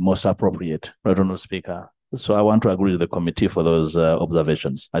would be most appropriate, Right, Honourable Speaker. So I want to agree with the committee for those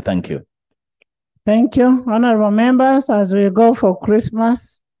observations. I thank you. Thank you, honorable members. As we go for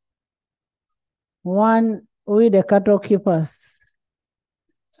Christmas, we the cattle keepers,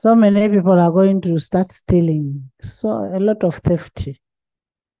 so many people are going to start stealing. So a lot of theft.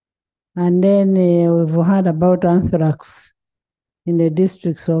 And then we've heard about anthrax in the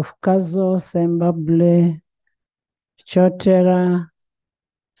districts of Kazo, Sembable, Chotera.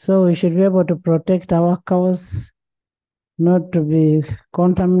 So we should be able to protect our cows not to be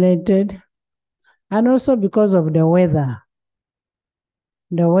contaminated. And also because of the weather.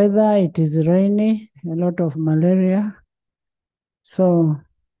 The weather, it is rainy, a lot of malaria. So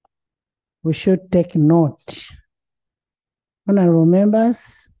we should take note. Honorable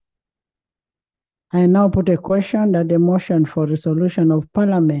members, I now put a question that the motion for resolution of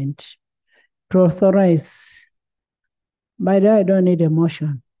Parliament to authorize. By the way, I don't need a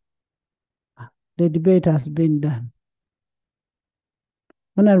motion. The debate has been done.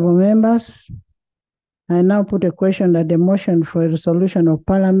 Honorable members, I now put a question that the motion for a resolution of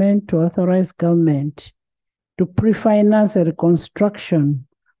Parliament to authorize government to pre-finance a reconstruction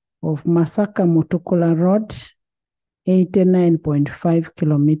of Masaka Mutukula Road, 89.5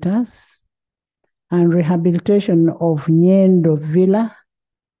 kilometers, and rehabilitation of Nyendo Villa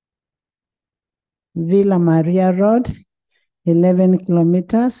Maria Road, 11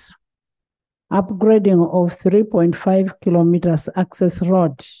 kilometers, upgrading of 3.5 kilometers access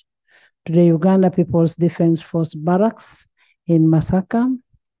road to the Uganda People's Defense Force Barracks in Masaka,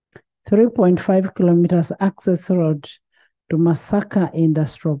 3.5 kilometers access road to Masaka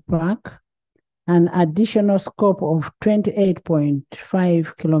Industrial Park, an additional scope of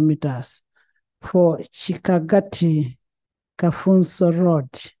 28.5 kilometers for Chikagati Kafunso Road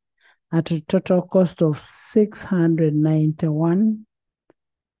at a total cost of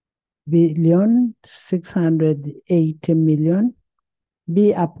 691,680 million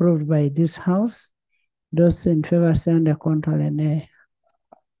be approved by this House. Those in favor say under control and nay.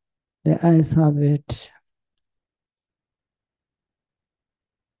 The ayes have it.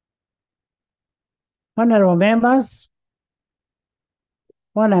 Honorable members,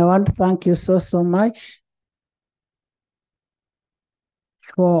 I want to thank you so much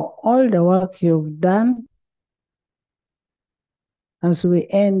for all the work you've done as we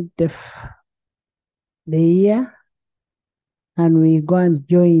end the year and we go and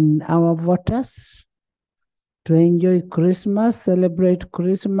join our voters to enjoy Christmas, celebrate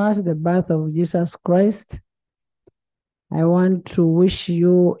Christmas, the birth of Jesus Christ. I want to wish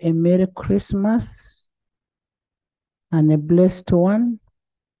you a Merry Christmas and a blessed one.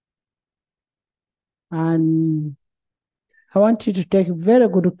 And I want you to take very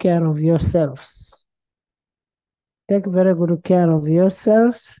good care of yourselves. Take very good care of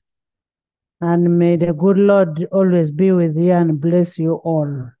yourselves. And may the good Lord always be with you and bless you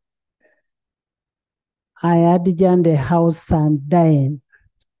all. I adjourn the House and dine.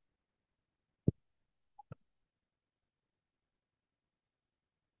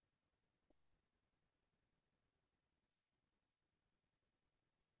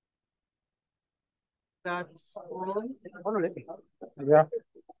 That's all. Yeah.